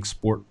aerobatic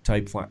sport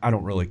type flight, I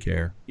don't really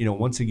care.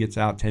 Once it gets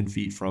out 10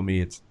 feet from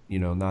me, it's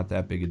not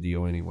that big a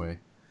deal anyway.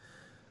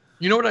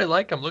 You know what I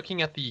like? I'm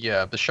looking at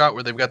the shot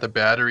where they've got the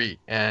battery,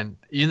 and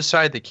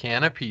inside the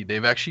canopy,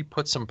 they've actually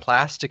put some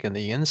plastic in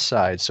the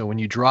inside. So when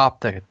you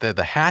drop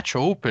the hatch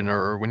open,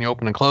 or when you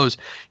open and close,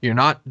 you're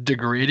not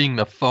degrading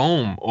the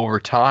foam over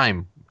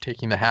time,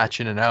 taking the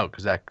hatch in and out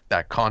because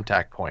that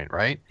contact point,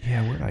 right?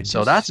 Yeah,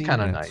 that's kind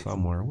of nice.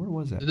 Somewhere, where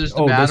was that? There's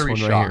the battery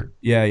shot. Right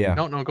here. Yeah.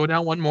 No, go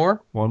down one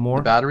more. One more.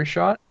 The battery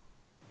shot.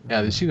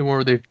 Yeah, you see the one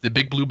where the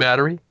big blue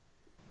battery?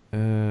 I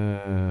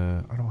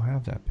don't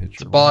have that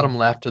picture. The bottom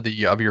left of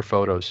your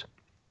photos.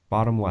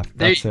 Bottom left.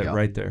 That's it,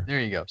 right there.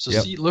 There you go. So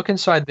see, look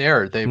inside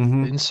there. They've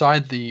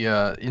inside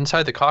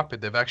the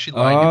cockpit. They've actually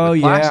lined it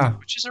with plastic,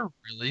 which is a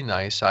really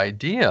nice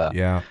idea.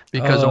 Yeah.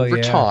 Because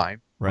over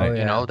time. Right.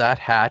 That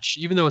hatch,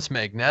 even though it's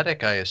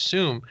magnetic, I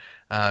assume,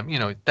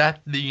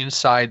 that the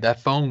inside,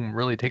 that foam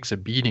really takes a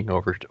beating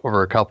over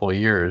a couple of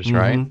years,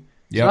 right?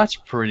 Yeah. So that's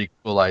a pretty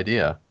cool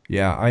idea.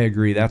 Yeah, I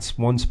agree. That's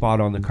one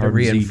spot on the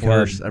Carbon Z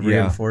Cub. A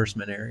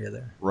reinforcement area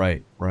there.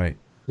 Right.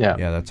 Yeah.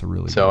 Yeah, that's a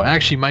really So good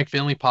actually, Mike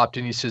Finley popped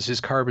in. He says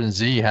his Carbon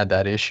Z had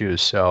that issue.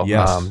 So,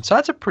 yes. So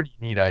that's a pretty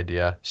neat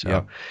idea.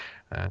 So,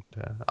 And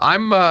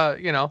I'm,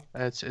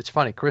 it's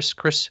funny. Chris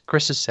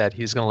has said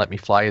he's going to let me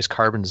fly his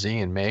Carbon Z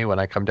in May when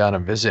I come down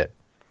and visit.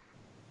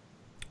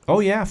 Oh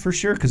yeah, for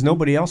sure, because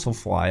nobody else will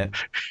fly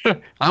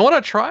it. I want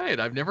to try it.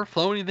 I've never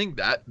flown anything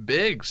that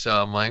big,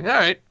 so I'm like, all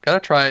right,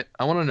 gotta try it.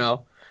 I want to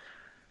know.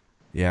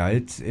 Yeah,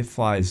 it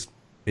flies.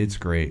 It's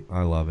great.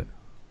 I love it.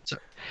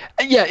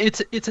 Yeah,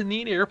 it's a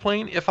neat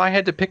airplane. If I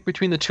had to pick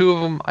between the two of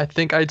them, I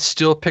think I'd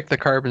still pick the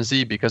Carbon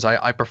Z because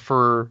I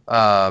prefer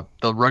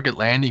the rugged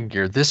landing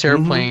gear. This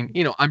airplane,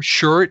 I'm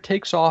sure it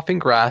takes off in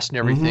grass and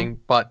everything,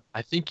 but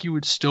I think you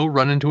would still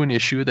run into an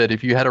issue that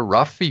if you had a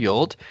rough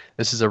field,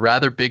 this is a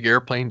rather big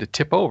airplane to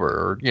tip over,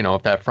 or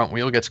if that front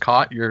wheel gets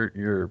caught,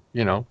 you're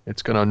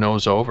it's gonna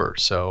nose over.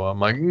 So I'm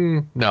like,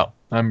 no,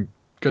 I'm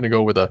gonna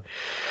go with a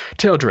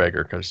tail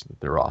dragger because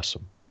they're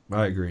awesome.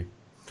 I agree.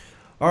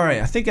 All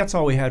right, I think that's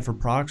all we had for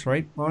products,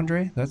 right,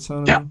 Andre? That's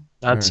all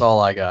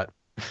I got.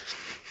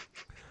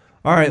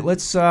 All right,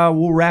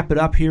 we'll wrap it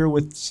up here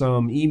with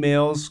some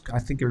emails. I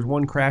think there's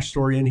one crash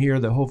story in here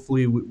that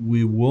hopefully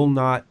we will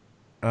not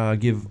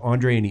give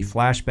Andre any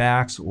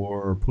flashbacks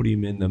or put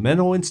him in the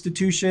mental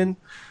institution.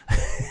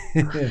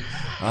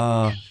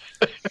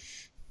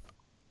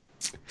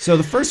 So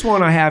the first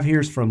one I have here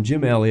is from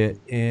Jim Elliott,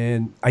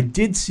 and I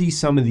did see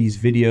some of these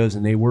videos,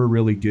 and they were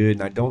really good,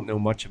 and I don't know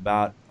much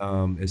about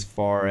as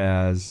far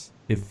as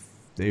if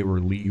they were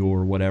legal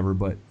or whatever,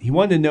 but he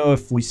wanted to know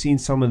if we've seen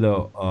some of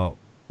the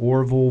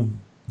Oroville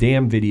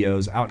Dam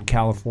videos out in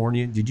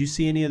California. Did you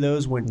see any of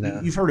those? No.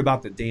 You've heard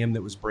about the dam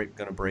that was going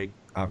to break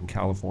out in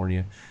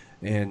California,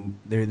 and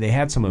they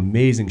had some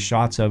amazing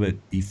shots of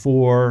it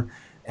before,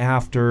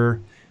 after.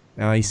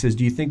 He says,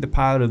 do you think the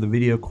pilot of the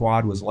video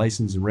quad was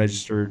licensed and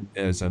registered?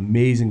 As an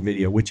amazing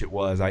video, which it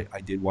was. I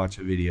did watch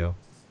a video.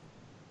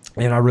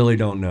 And I really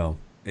don't know.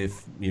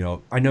 If,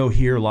 I know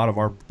here a lot of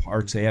our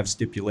parks, they have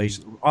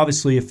stipulations.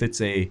 Obviously, if it's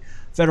a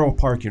federal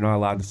park, you're not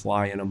allowed to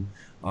fly in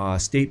them.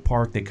 State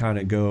park, they kind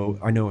of go.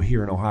 I know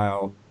here in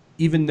Ohio,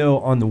 even though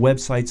on the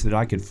websites that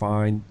I could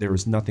find, there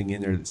was nothing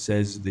in there that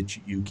says that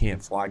you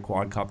can't fly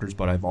quadcopters,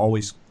 but I've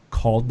always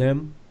called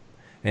them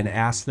and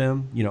asked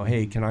them,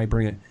 hey, can I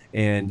bring it?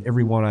 And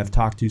everyone I've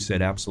talked to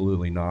said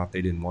absolutely not.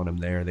 They didn't want them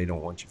there. They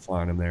don't want you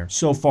flying them there.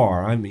 So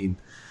far,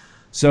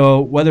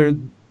 so whether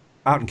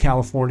out in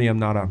California, I'm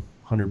not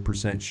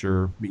 100%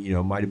 sure.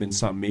 Might have been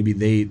something. Maybe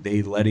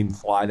they let him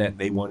fly that.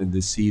 They wanted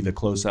to see the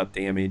close-up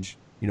damage,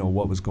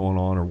 what was going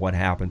on or what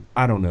happened.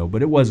 I don't know,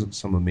 but it wasn't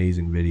some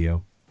amazing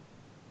video.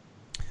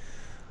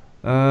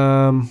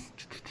 I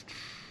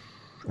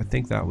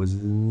think that was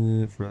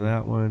it for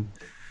that one.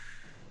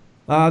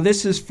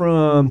 This is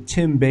from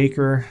Tim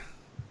Baker.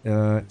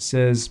 It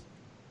says,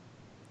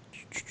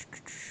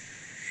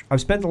 I've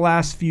spent the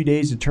last few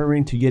days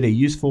determining to get a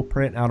useful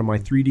print out of my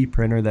 3D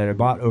printer that I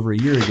bought over a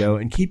year ago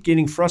and keep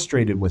getting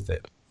frustrated with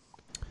it.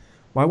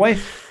 My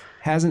wife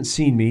hasn't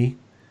seen me.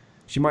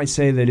 She might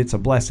say that it's a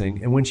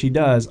blessing, and when she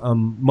does,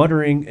 I'm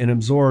muttering and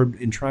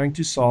absorbed in trying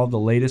to solve the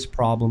latest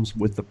problems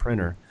with the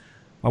printer.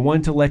 I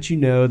wanted to let you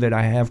know that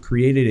I have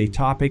created a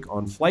topic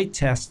on Flight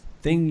Test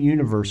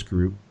Thingiverse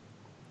group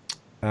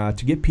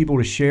to get people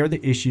to share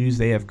the issues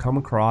they have come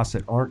across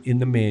that aren't in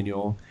the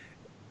manual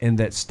and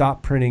that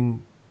stop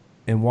printing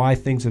and why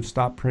things have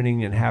stopped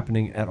printing and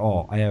happening at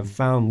all. I have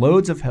found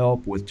loads of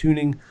help with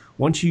tuning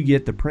once you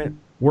get the print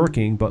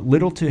working, but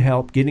little to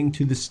help getting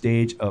to the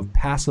stage of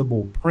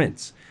passable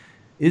prints.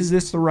 Is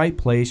this the right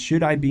place?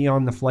 Should I be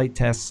on the Flight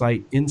Test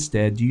site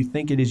instead? Do you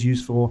think it is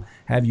useful?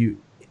 Have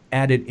you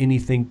added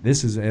anything?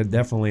 This is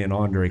definitely an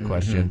Andre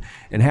question.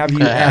 And have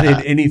you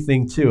added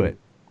anything to it?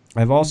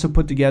 I've also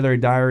put together a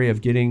diary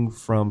of getting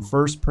from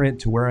first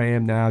print to where I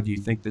am now. Do you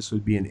think this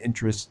would be an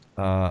interest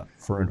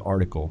for an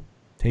article?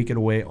 Take it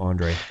away,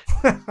 Andre.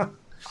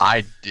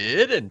 I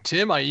did, and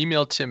I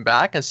emailed Tim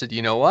back and said,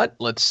 you know what?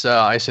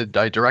 I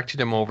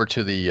directed him over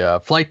to the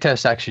Flight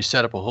Test. Actually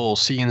set up a whole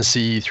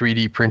CNC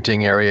 3D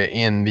printing area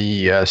in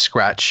the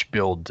Scratch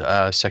build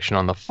section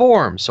on the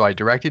forum. So I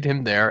directed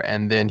him there,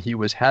 and then he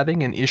was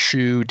having an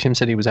issue. Tim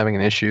said he was having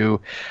an issue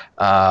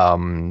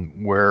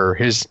where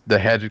the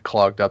head had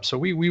clogged up. So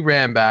we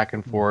ran back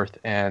and forth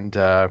and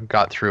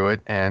got through it,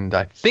 and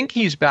I think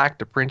he's back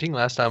to printing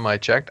last time I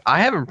checked.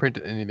 I haven't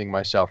printed anything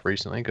myself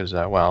recently because,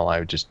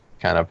 I just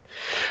kind of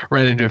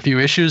ran into a few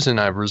issues, and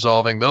I'm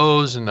resolving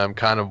those, and I'm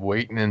kind of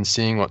waiting and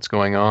seeing what's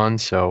going on.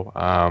 So,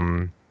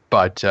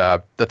 but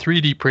the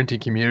 3D printing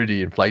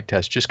community in Flight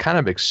Test just kind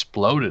of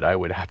exploded, I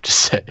would have to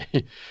say.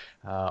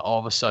 All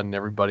of a sudden,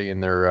 everybody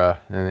and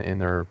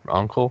their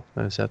uncle,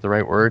 is that the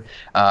right word,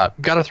 got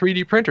a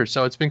 3D printer.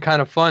 So it's been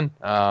kind of fun.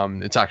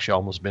 It's actually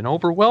almost been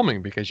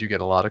overwhelming because you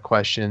get a lot of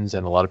questions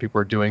and a lot of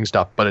people are doing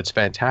stuff, but it's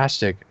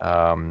fantastic.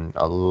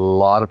 A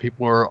lot of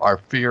people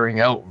are figuring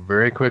out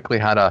very quickly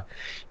how to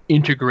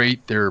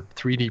integrate their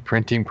 3D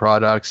printing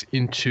products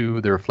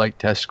into their Flight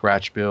Test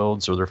Scratch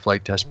builds or their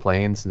Flight Test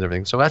planes and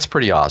everything. So that's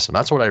pretty awesome.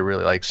 That's what I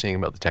really like seeing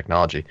about the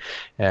technology.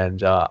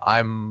 And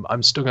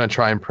I'm still going to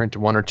try and print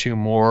one or two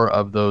more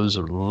of those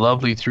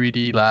lovely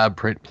 3D lab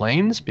print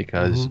planes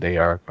because they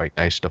are quite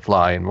nice to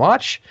fly and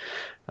watch.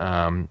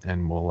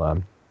 And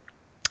we'll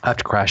I have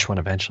to crash one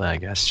eventually, I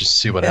guess, just to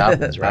see what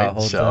happens,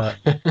 right? So.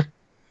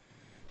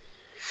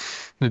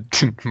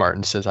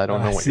 Martin says, "I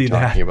don't know what you're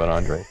talking about,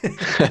 Andre."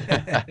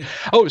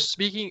 Oh,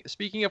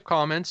 speaking of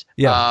comments,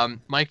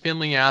 Mike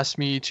Finley asked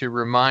me to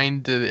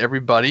remind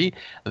everybody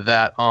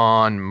that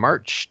on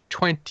March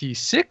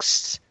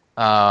 26th,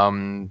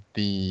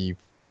 the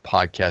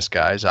podcast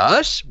guys,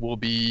 us, will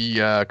be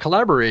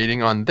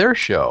collaborating on their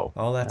show.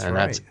 Oh, that's and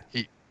right. That's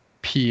 8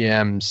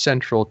 p.m.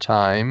 Central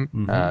Time.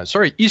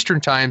 Eastern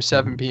Time,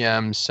 7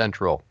 p.m.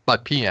 Central,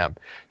 but p.m.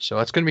 So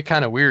it's going to be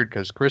kind of weird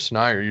because Chris and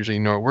I are usually,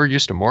 we're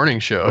used to morning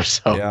shows.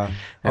 So yeah,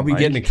 I'll be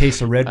getting a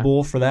case of Red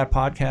Bull for that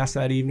podcast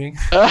that evening.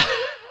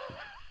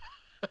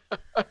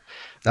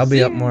 I'll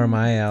be up more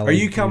my alley. Are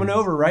you coming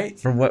over, right?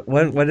 For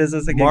what is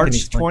this again?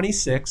 March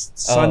 26th,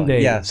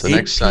 Sunday. Yes. So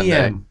next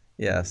Sunday.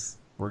 Yes.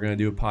 We're going to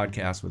do a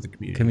podcast with the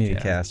Community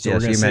Cast. So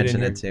yes, you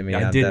mentioned it to me.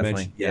 I did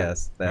mention,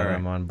 yes, that right.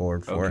 I'm on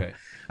board for. Okay.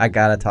 I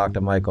got to talk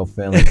to Michael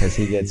Finley because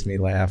he gets me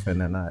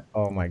laughing and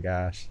oh my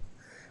gosh.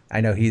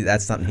 I know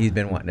that's something he's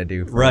been wanting to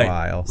do for a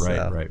while.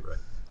 Right.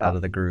 Out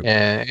of the group.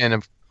 And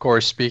of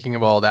course, speaking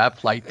of all that,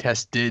 Flight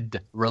Test did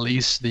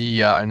release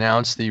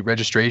announce the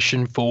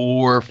registration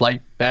for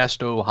Flight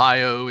Fest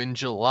Ohio in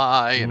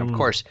July. And of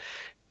course,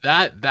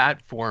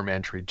 that form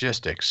entry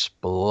just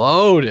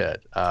exploded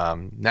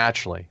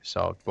naturally.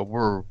 So, but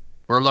we're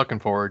looking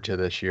forward to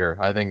this year.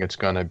 I think it's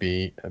going to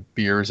be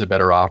beer is a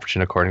better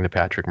option, according to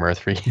Patrick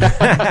Murphy.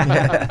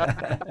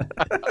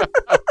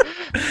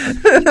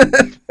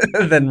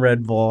 Than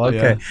Red Bull.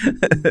 Okay.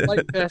 Yeah.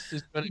 Flight Fest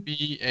is going to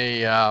be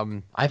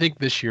I think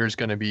this year is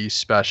going to be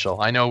special.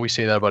 I know we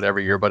say that about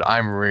every year, but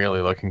I'm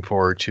really looking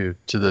forward to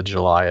the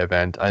July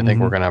event. I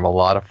think we're going to have a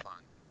lot of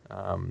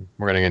fun.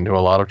 We're going to get into a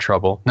lot of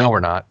trouble. No, we're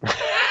not.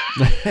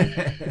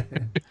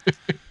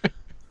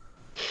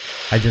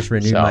 I just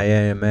renewed my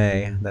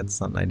AMA. That's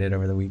something I did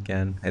over the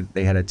weekend.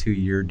 They had a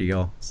 2-year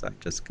deal, so I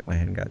just went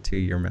ahead and got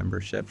 2-year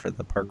membership for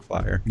the Park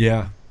Flyer.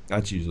 Yeah,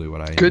 that's usually what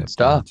I Good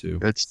stuff. Too.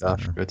 Good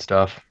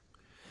stuff.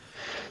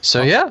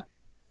 So yeah.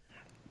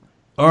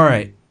 All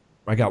right,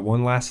 I got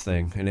one last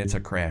thing, and it's a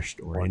crash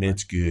story, and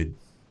it's good.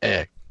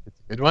 It's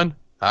a good one.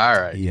 All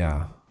right.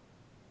 Yeah.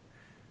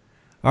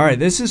 All right,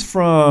 this is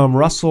from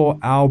Russell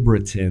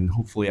Albritton.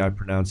 Hopefully I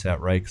pronounced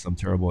that right because I'm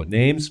terrible at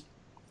names.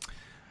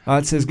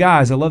 It says,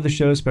 guys, I love the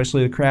show,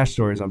 especially the crash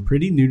stories. I'm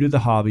pretty new to the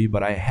hobby,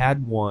 but I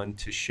had one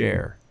to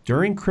share.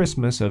 During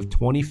Christmas of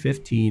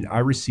 2015, I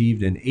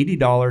received an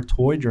 $80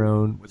 toy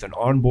drone with an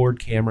onboard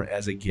camera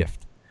as a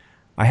gift.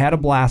 I had a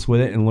blast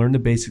with it and learned the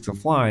basics of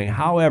flying.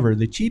 However,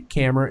 the cheap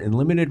camera and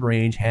limited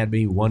range had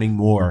me wanting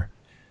more.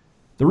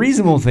 The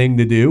reasonable thing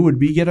to do would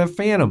be get a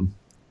Phantom,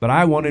 but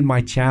I wanted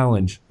my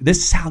challenge.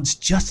 This sounds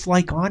just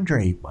like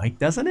Andre, Mike,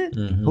 doesn't it?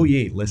 Mm-hmm. Oh, you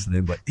ain't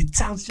listening, but it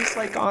sounds just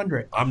like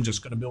Andre. I'm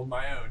just going to build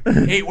my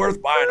own. Ain't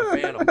worth buying a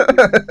Phantom.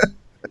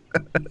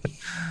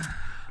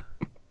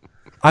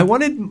 I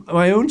wanted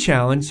my own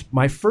challenge.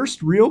 My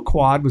first real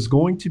quad was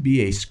going to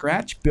be a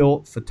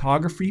scratch-built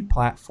photography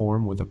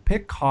platform with a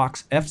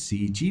PicHawks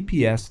FC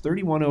GPS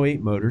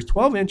 3108 motors,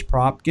 12-inch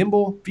prop,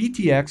 gimbal,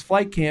 VTX,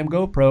 flight cam,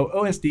 GoPro,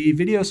 OSD,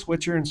 video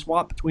switcher, and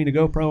swap between a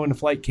GoPro and a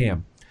flight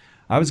cam.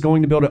 I was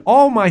going to build it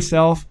all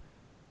myself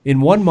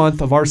in 1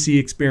 month of RC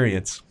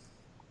experience.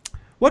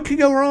 What could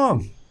go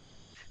wrong?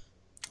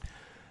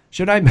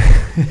 Should I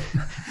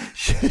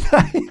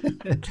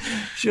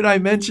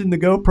mention the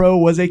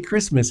GoPro was a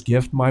Christmas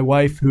gift my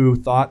wife who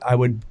thought I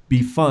would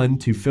be fun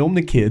to film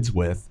the kids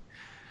with.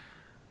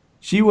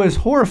 She was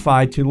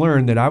horrified to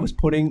learn that I was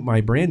putting my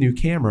brand new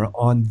camera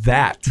on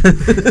that.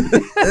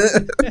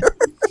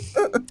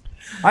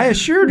 I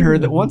assured her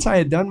that once I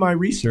had done my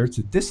research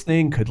that this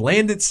thing could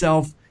land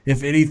itself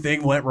if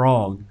anything went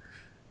wrong.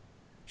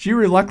 She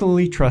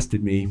reluctantly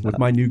trusted me with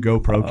my new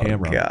GoPro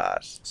camera. Oh,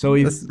 gosh. So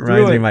this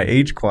reminds me of my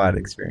H-Quad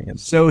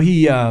experience. So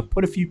he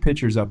put a few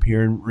pictures up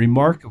here, and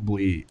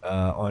remarkably,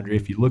 Andre,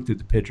 if you looked at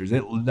the pictures,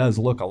 it does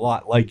look a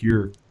lot like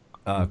your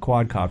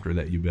quadcopter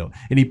that you built.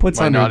 And he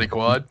puts on my naughty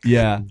quad?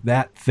 Yeah,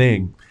 that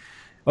thing.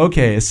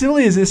 Okay, as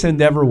silly as this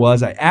endeavor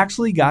was, I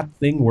actually got the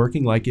thing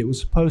working like it was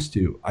supposed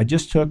to. It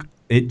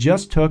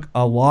just took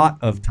a lot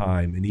of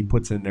time, and he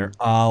puts in there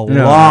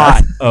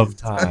lot of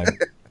time.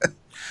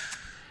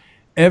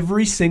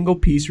 Every single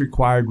piece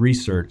required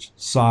research,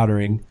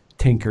 soldering,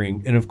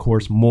 tinkering, and of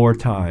course more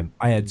time.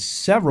 I had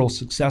several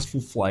successful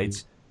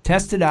flights,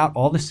 tested out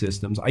all the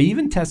systems. I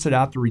even tested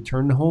out the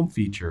return to home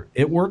feature.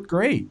 It worked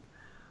great.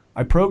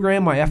 I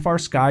programmed my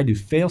FrSky to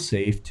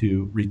failsafe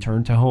to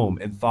return to home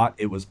and thought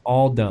it was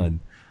all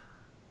done.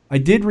 I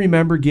did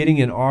remember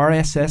getting an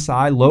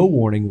RSSI low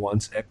warning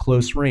once at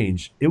close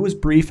range. It was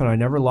brief and I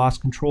never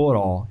lost control at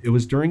all. It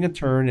was during a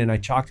turn and I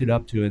chalked it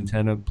up to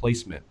antenna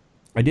placement.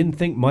 I didn't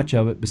think much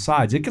of it.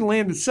 Besides, it can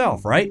land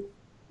itself, right?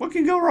 What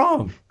can go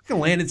wrong? It can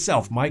land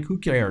itself, Mike. Who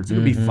cares?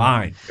 It'll be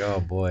fine. Oh,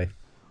 boy.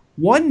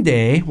 One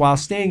day, while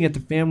staying at the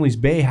family's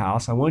bay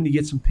house, I wanted to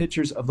get some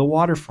pictures of the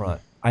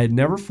waterfront. I had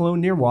never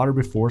flown near water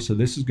before, so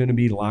this is going to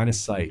be line of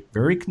sight.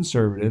 Very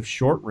conservative,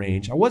 short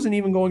range. I wasn't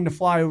even going to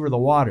fly over the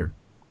water.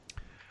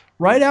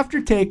 Right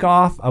after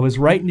takeoff, I was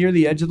right near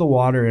the edge of the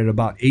water at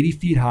about 80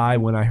 feet high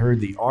when I heard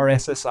the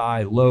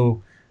RSSI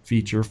low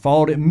feature,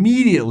 followed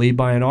immediately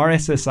by an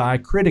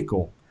RSSI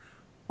critical.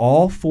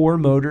 All 4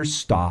 motors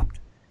stopped,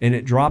 and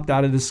it dropped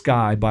out of the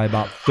sky by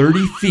about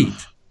 30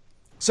 feet.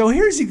 So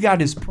here's he got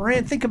his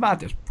think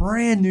about this,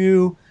 brand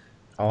new.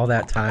 All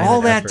that time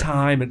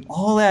and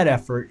all that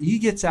effort. He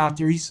gets out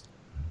there, he's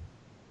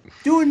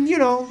doing,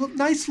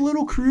 nice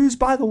little cruise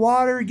by the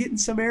water, getting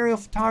some aerial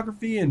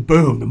photography, and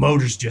boom, the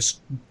motor's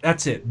just,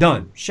 that's it,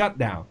 done, shut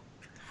down.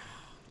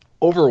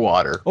 Over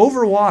water.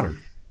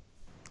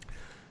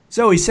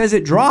 So he says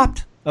it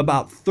dropped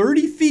about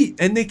 30 feet,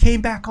 and they came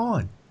back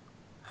on.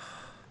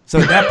 So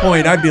at that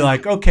point, I'd be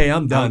like, okay,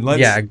 I'm done.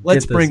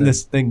 Let's bring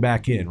this thing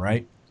back in,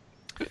 right?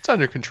 It's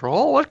under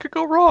control. What could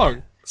go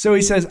wrong? So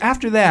he says,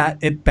 after that,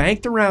 it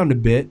banked around a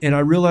bit, and I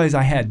realized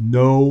I had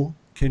no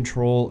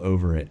control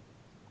over it.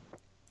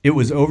 It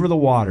was over the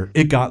water.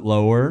 It got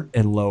lower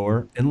and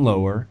lower and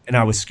lower, and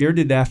I was scared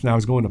to death, and I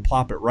was going to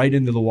plop it right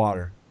into the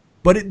water.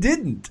 But it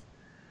didn't.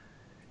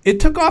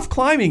 It took off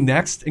climbing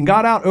next and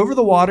got out over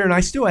the water, and I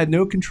still had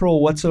no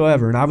control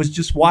whatsoever, and I was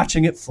just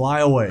watching it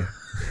fly away.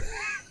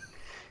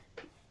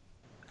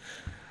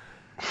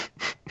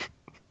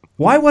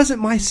 Why wasn't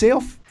my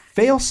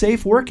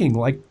fail-safe working?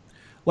 Like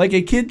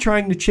a kid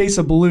trying to chase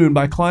a balloon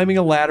by climbing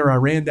a ladder I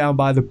ran down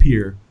by the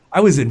pier.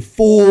 I was in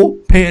full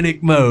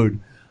panic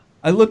mode.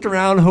 I looked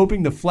around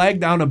hoping to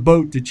flag down a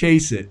boat to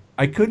chase it.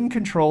 I couldn't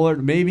control it.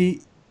 Maybe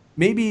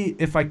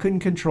if I couldn't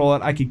control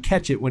it, I could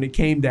catch it when it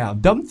came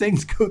down. Dumb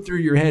things go through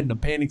your head in a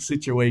panic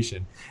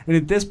situation. And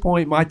at this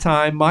point, my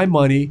time, my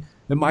money,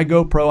 and my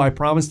GoPro I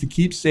promised to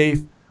keep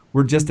safe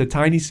were just a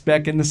tiny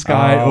speck in the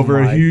sky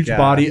over a huge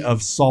body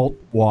of salt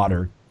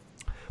water.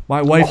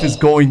 My wife is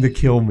going to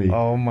kill me.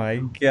 Oh my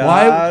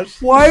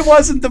gosh. Why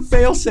wasn't the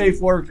failsafe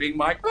working,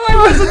 Mike? Why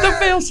wasn't the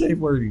failsafe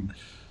working?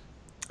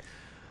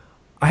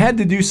 I had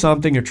to do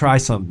something or try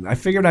something. I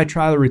figured I'd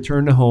try the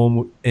return to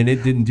home, and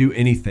it didn't do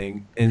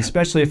anything, and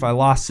especially if I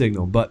lost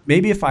signal. But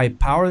maybe if I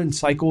powered and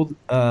cycled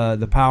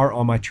the power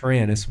on my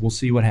Taranis, we'll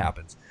see what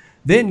happens.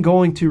 Then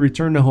going to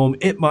return to home,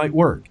 it might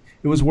work.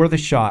 It was worth a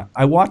shot.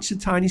 I watched the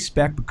tiny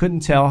speck but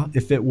couldn't tell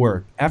if it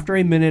worked. After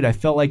a minute, I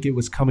felt like it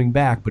was coming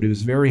back, but it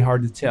was very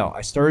hard to tell.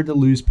 I started to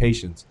lose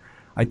patience.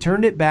 I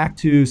turned it back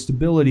to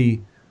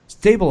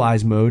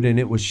stabilize mode, and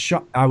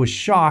I was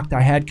shocked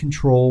I had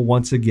control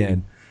once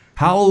again.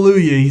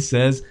 Hallelujah, he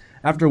says.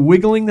 After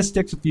wiggling the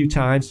sticks a few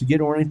times to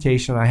get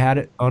orientation, I had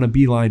it on a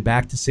beeline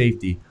back to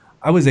safety.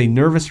 I was a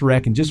nervous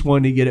wreck and just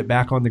wanted to get it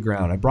back on the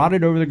ground. I brought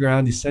it over the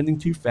ground, descending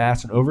too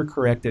fast, and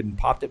overcorrected and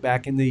popped it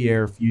back in the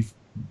air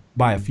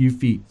by a few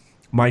feet.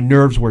 My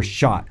nerves were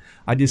shot.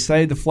 I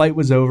decided the flight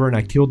was over, and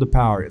I killed the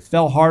power. It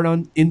fell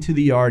hard into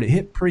the yard. It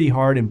hit pretty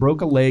hard and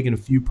broke a leg and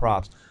a few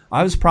props.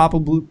 I was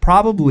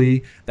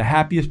probably the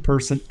happiest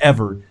person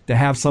ever to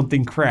have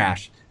something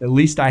crash. At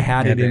least I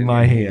had it in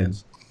my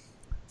hands.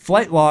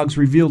 Flight logs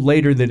revealed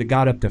later that it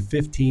got up to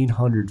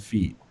 1,500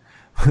 feet.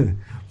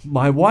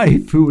 My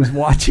wife, who was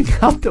watching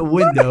out the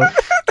window,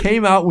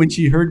 came out when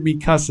she heard me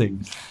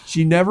cussing.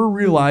 She never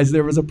realized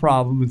there was a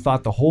problem and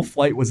thought the whole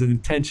flight was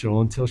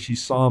intentional until she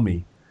saw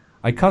me.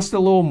 I cussed a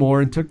little more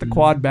and took the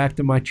quad back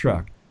to my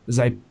truck. As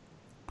I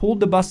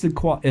put the busted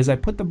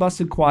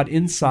quad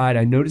inside,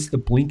 I noticed the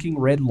blinking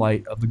red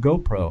light of the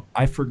GoPro.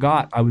 I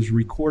forgot I was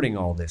recording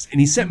all this. And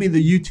he sent me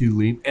the YouTube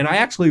link, and I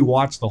actually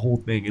watched the whole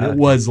thing, and it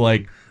was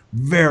like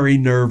very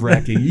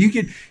nerve-wracking.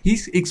 He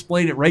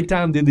explained it right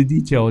down to the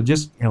detail,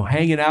 just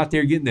hanging out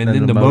there, and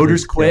then the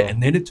motors quit,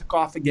 and then it took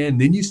off again.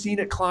 Then you seen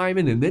it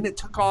climbing, and then it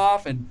took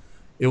off, and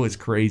it was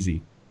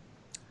crazy.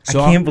 So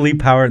I can't believe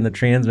powering the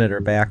transmitter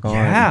back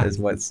on is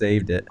what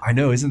saved it. I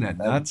know, isn't that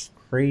nuts? That's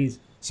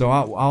crazy. So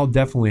I'll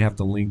definitely have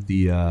to link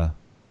the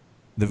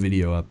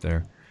video up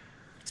there.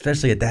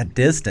 Especially at that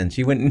distance,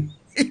 you would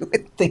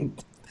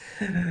think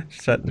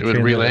it would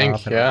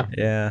relink.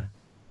 Yeah.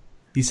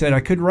 He said, I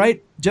could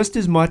write just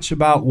as much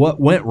about what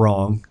went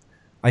wrong.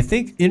 I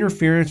think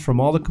interference from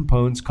all the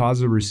components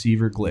caused a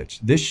receiver glitch.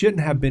 This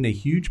shouldn't have been a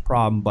huge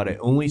problem, but I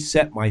only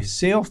set my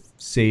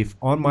safe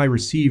on my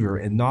receiver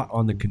and not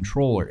on the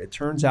controller. It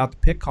turns out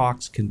the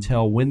Pickhawks can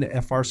tell when the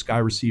FR Sky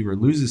receiver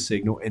loses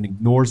signal and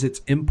ignores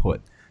its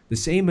input, the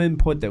same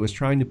input that was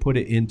trying to put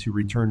it in to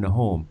return to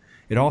home.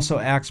 It also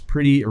acts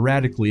pretty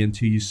erratically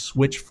until you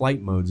switch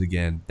flight modes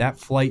again. That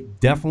flight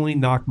definitely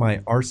knocked my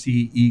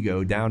RC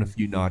ego down a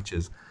few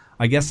notches.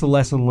 I guess the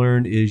lesson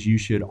learned is you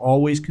should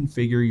always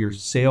configure your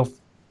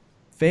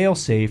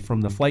fail-safe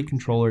from the flight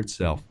controller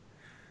itself.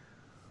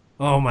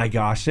 Oh my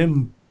gosh,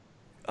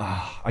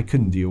 I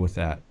couldn't deal with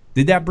that.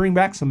 Did that bring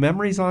back some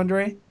memories,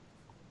 Andre?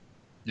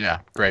 Yeah,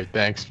 great,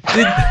 thanks.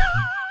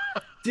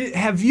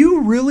 Have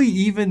you really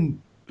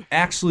even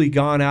actually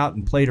gone out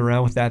and played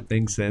around with that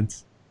thing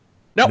since?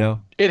 Nope.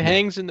 No, it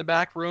hangs in the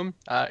back room.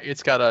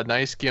 It's got a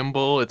nice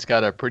gimbal. It's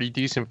got a pretty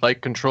decent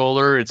flight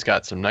controller. It's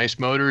got some nice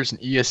motors and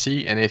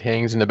ESC, and it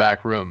hangs in the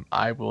back room.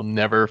 I will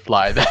never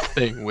fly that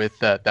thing with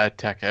that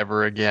tech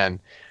ever again.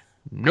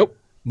 Nope.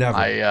 Never.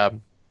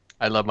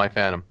 I love my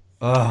Phantom.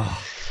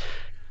 Oh.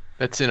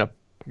 That's in a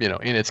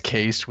in its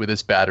case with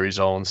its batteries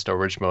all in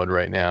storage mode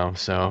right now.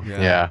 So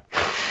yeah.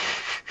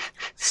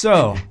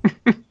 So,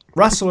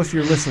 Russell, if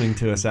you're listening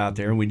to us out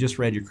there, and we just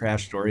read your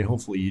crash story,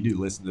 hopefully you do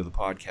listen to the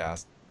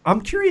podcast.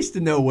 I'm curious to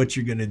know what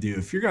you're going to do.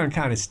 If you're going to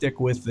kind of stick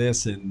with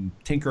this and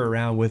tinker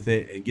around with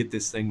it and get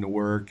this thing to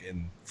work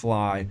and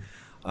fly,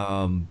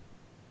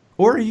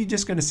 or are you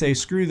just going to say,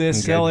 screw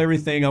this, sell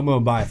everything, I'm going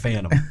to buy a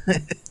Phantom?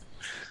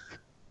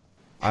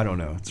 I don't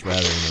know. It's rather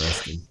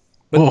interesting.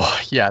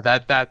 But,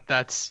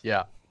 that's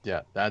I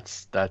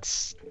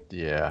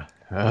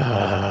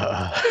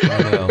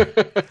know.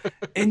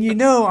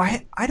 And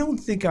I don't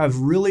think I've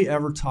really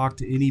ever talked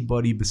to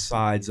anybody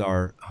besides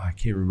I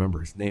can't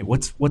remember his name.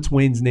 What's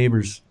Wayne's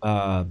neighbor's?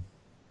 I'm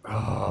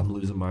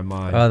losing my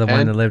mind. Oh, the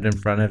one that lived in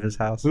front of his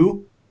house.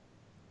 Who?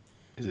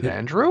 Is it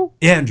Andrew?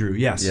 Andrew,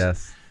 yes.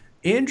 Yes.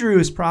 Andrew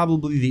is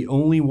probably the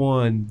only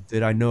one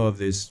that I know of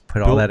this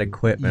put all that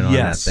equipment on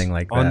that thing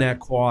like that. On that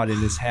quad,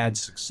 and has had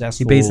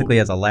successful. He basically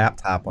has a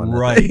laptop on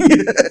right.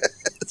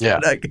 Yeah.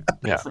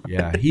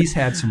 He's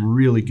had some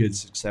really good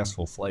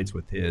successful flights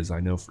with his, I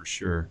know for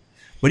sure.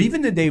 But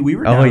even the day we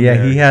were down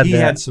there, he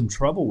had some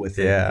trouble with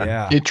it.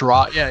 Yeah. It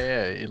dropped. Yeah.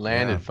 It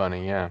landed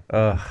funny. Yeah.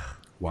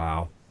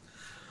 Wow.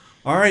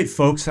 All right,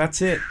 folks,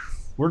 that's it.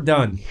 We're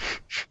done.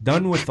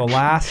 Done with the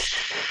last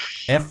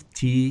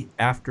FT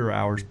After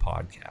Hours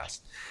podcast.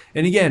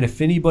 And again,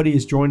 if anybody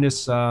has joined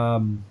us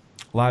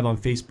live on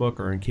Facebook,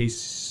 or in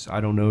case,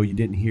 I don't know, you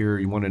didn't hear,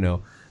 you want to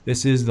know,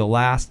 this is the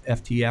last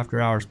FT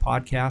After Hours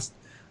podcast.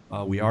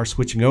 We are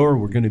switching over.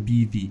 We're going to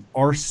be the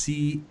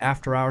RC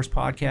After Hours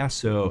podcast.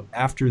 So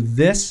after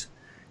this,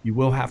 you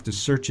will have to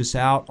search us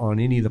out on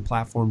any of the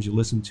platforms you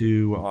listen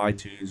to,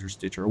 iTunes or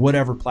Stitcher or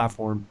whatever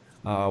platform.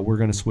 We're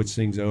going to switch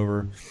things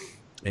over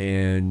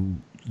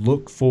and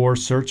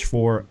search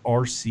for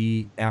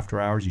RC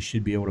After Hours. You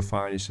should be able to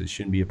find us. It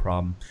shouldn't be a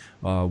problem.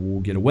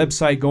 We'll get a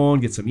website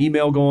going, get some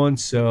email going.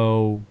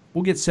 So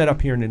we'll get set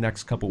up here in the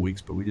next couple of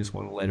weeks, but we just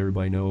want to let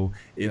everybody know.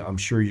 I'm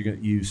sure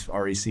you've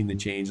already seen the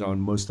change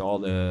on most all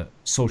the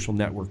social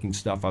networking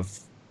stuff. I've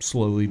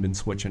slowly been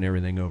switching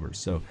everything over.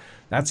 So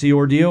that's the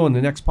ordeal. In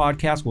the next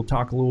podcast, we'll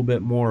talk a little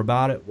bit more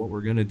about it, what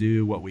we're going to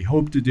do, what we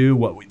hope to do,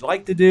 what we'd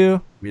like to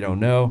do. We don't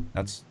know.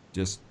 That's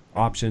just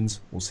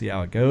options. We'll see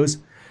how it goes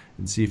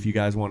and see if you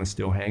guys want to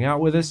still hang out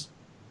with us.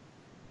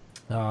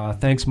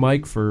 Thanks,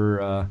 Mike,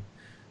 for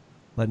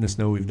letting us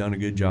know we've done a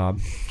good job.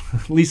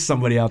 At least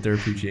somebody out there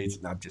appreciates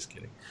it. Not just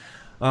kidding.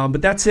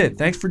 But that's it.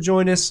 Thanks for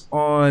joining us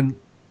on,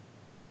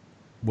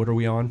 what are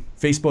we on?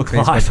 Facebook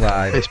Live.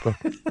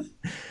 Facebook.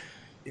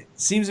 It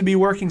seems to be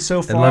working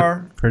so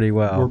far. Pretty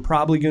well. We're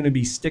probably going to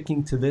be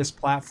sticking to this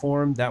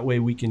platform. That way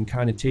we can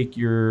kind of take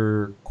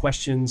your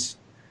questions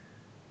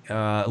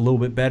a little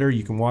bit better.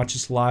 You can watch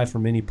us live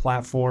from any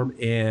platform,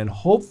 and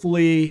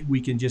hopefully we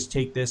can just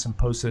take this and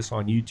post this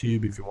on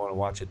YouTube if you want to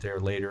watch it there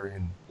later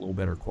in a little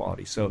better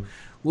quality. So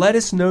let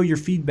us know your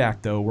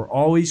feedback, though. We're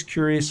always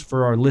curious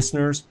for our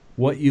listeners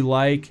what you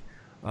like.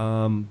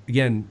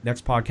 Again,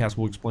 next podcast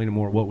we'll explain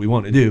more what we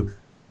want to do,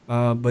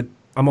 but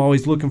I'm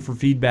always looking for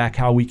feedback,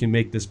 how we can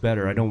make this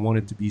better. I don't want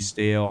it to be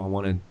stale. I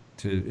want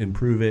to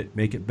improve it,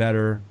 make it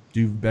better,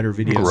 do better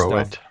video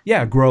stuff.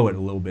 Yeah, grow it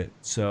a little bit.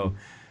 So,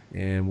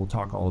 and we'll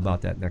talk all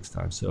about that next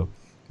time. So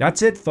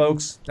that's it,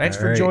 folks. Thanks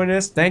for joining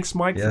us. Thanks,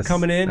 Mike, for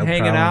coming in,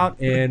 hanging out.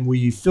 And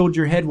we filled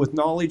your head with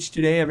knowledge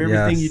today of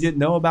everything you didn't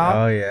know about.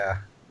 Oh,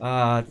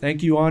 yeah.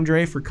 Thank you,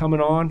 Andre, for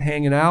coming on,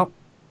 hanging out.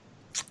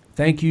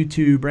 Thank you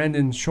to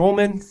Brendan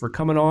Schulman for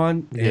coming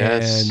on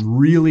and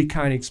really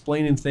kind of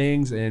explaining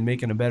things and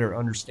making a better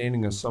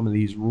understanding of some of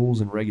these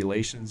rules and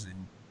regulations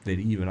that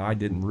even I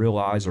didn't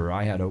realize, or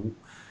I had a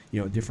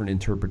different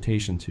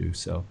interpretation to.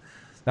 So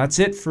that's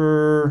it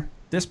for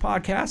this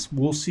podcast.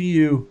 We'll see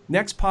you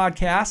next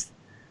podcast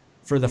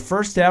for the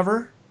first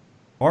ever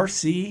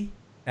RC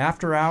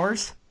After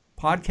Hours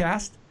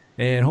podcast.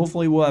 And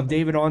hopefully we'll have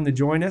David on to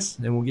join us,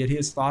 and we'll get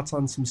his thoughts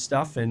on some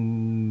stuff,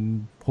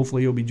 and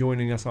hopefully he'll be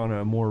joining us on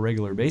a more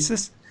regular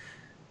basis,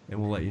 and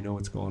we'll let you know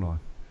what's going on.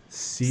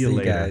 See you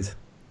later, guys.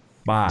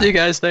 Bye. See you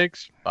guys.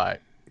 Thanks. Bye.